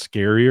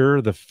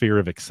scarier, the fear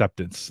of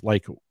acceptance.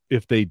 Like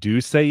if they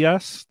do say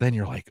yes, then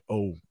you're like,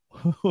 oh,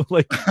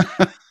 like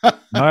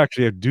now I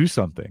actually have to do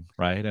something,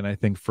 right? And I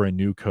think for a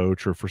new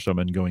coach or for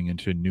someone going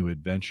into a new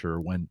adventure,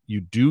 when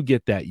you do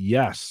get that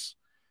yes,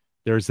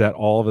 there's that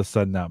all of a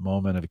sudden that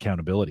moment of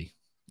accountability.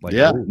 Like,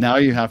 now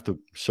you have to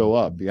show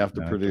up. You have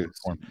to produce.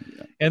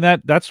 And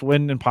that's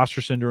when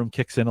imposter syndrome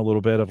kicks in a little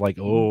bit of like,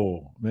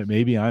 oh,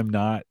 maybe I'm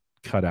not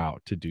cut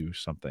out to do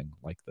something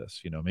like this.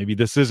 Maybe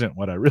this isn't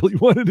what I really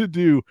wanted to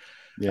do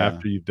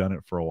after you've done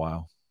it for a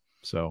while.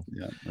 So,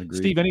 agreed.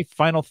 Steve, any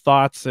final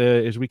thoughts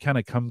as we kind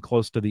of come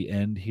close to the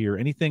end here?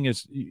 Anything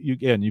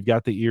you've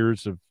got the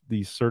ears of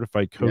these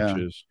certified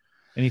coaches.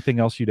 Anything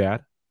else you'd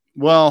add?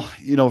 Well,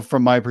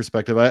 from my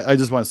perspective, I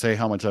just want to say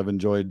how much I've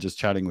enjoyed just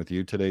chatting with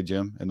you today,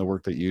 Jim, and the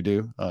work that you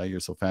do. You're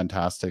so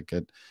fantastic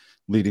at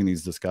leading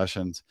these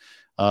discussions.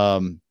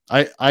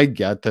 I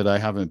get that I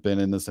haven't been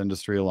in this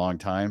industry a long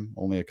time,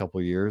 only a couple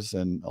of years,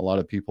 and a lot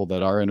of people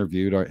that are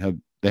interviewed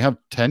they have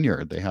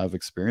tenure, they have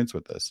experience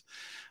with this.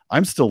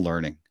 I'm still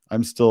learning.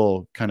 I'm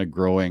still kind of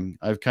growing.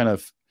 I've kind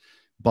of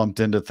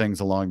bumped into things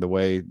along the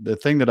way. The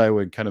thing that I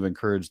would kind of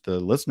encourage the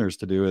listeners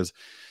to do is,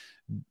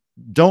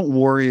 don't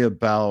worry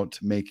about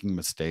making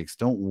mistakes.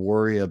 Don't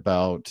worry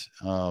about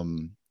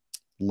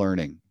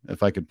learning,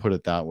 if I could put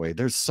it that way.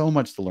 There's so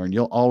much to learn.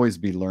 You'll always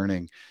be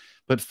learning,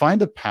 but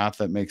find a path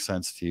that makes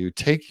sense to you.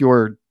 Take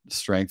your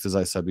strengths, as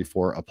I said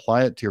before,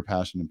 apply it to your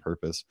passion and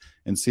purpose,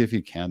 and see if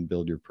you can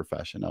build your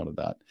profession out of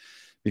that.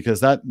 Because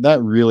that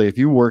really, if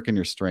you work in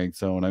your strength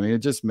zone, I mean, it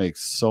just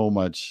makes so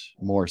much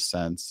more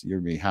sense.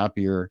 You'll be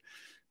happier.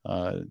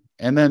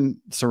 And then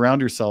surround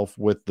yourself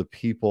with the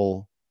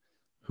people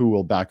who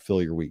will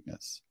backfill your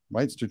weakness,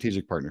 right?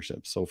 Strategic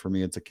partnerships. So for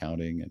me, it's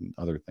accounting and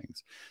other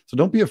things. So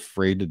don't be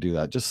afraid to do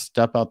that. Just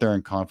step out there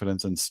in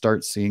confidence and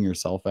start seeing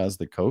yourself as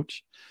the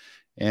coach,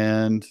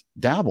 and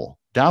dabble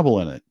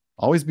in it.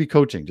 Always be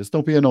coaching. Just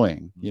don't be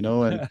annoying,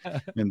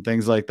 and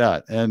things like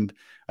that. And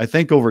I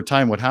think over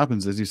time, what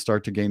happens is you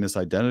start to gain this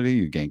identity,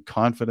 you gain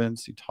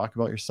confidence, you talk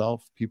about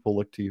yourself, people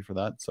look to you for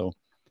that. So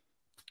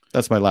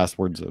that's my last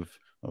words of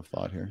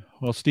thought here.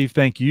 Well, Steve,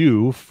 thank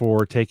you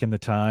for taking the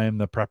time,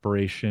 the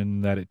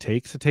preparation that it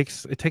takes. It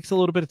takes a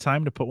little bit of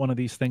time to put one of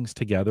these things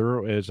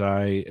together. As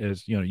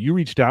you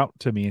reached out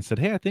to me and said,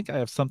 hey, I think I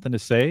have something to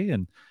say.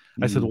 And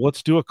I said, well,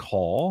 let's do a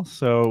call.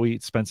 So we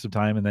spent some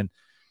time, and then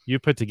you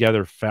put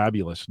together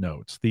fabulous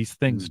notes. These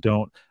things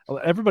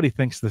everybody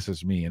thinks this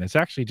is me, and it's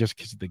actually just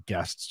because the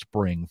guests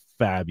bring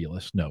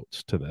fabulous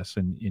notes to this.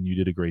 And you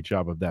did a great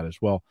job of that as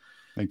well.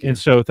 Thank you. And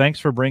so thanks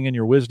for bringing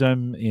your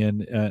wisdom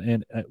in,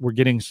 and we're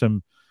getting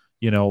some,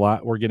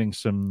 we're getting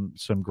some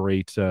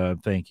great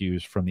thank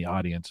yous from the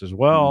audience as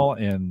well.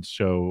 And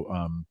so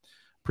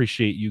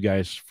appreciate you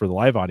guys for the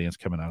live audience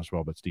coming out as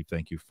well. But Steve,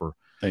 thank you for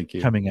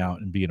coming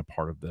out and being a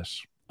part of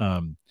this.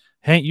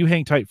 You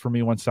hang tight for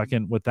me 1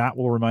 second. With that,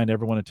 we'll remind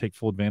everyone to take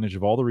full advantage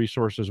of all the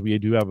resources we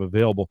do have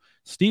available.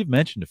 Steve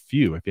mentioned a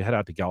few. If you head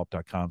out to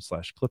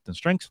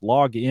gallup.com/CliftonStrengths,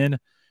 log in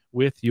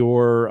with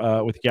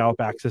your with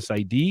Gallup Access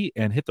ID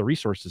and hit the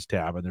resources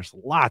tab, and there's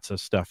lots of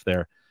stuff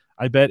there.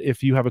 I bet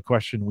if you have a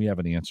question, we have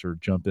an answer.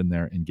 Jump in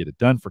there and get it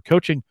done. For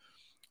coaching,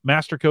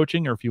 master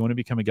coaching, or if you want to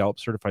become a Gallup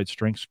certified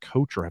strengths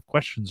coach or have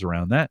questions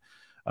around that,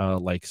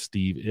 like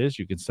Steve is,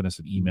 you can send us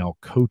an email,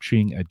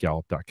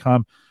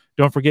 coaching@gallup.com.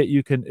 Don't forget,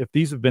 you can, if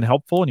these have been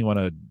helpful and you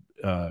want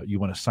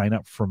to sign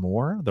up for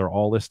more, they're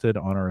all listed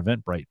on our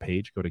Eventbrite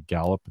page. Go to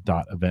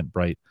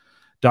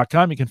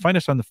gallup.eventbrite.com. You can find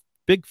us on the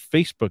big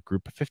Facebook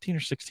group of 15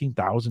 or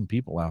 16,000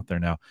 people out there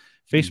now.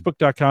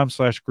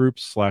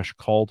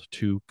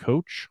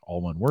 Facebook.com/groups/called-to-coach,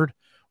 all one word.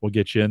 We'll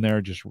get you in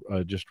there. Just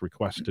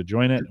request to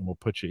join it, and we'll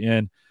put you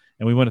in.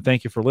 And we want to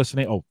thank you for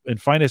listening. Oh, and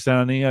find us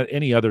on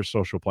any other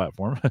social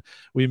platform.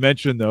 We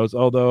mentioned those,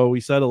 although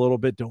we said a little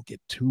bit, don't get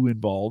too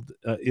involved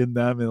in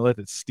them and let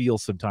it steal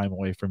some time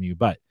away from you.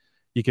 But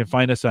you can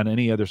find us on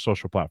any other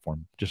social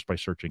platform just by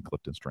searching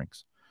Clifton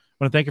Strengths.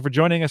 I want to thank you for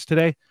joining us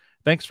today.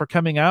 Thanks for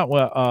coming out.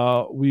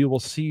 Well, we will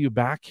see you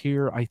back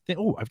here. I think,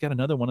 I've got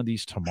another one of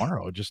these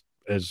tomorrow, just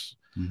as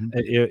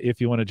if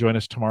you want to join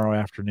us tomorrow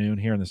afternoon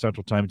here in the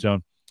Central Time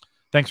Zone.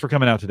 Thanks for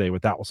coming out today.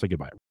 With that, we'll say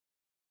goodbye.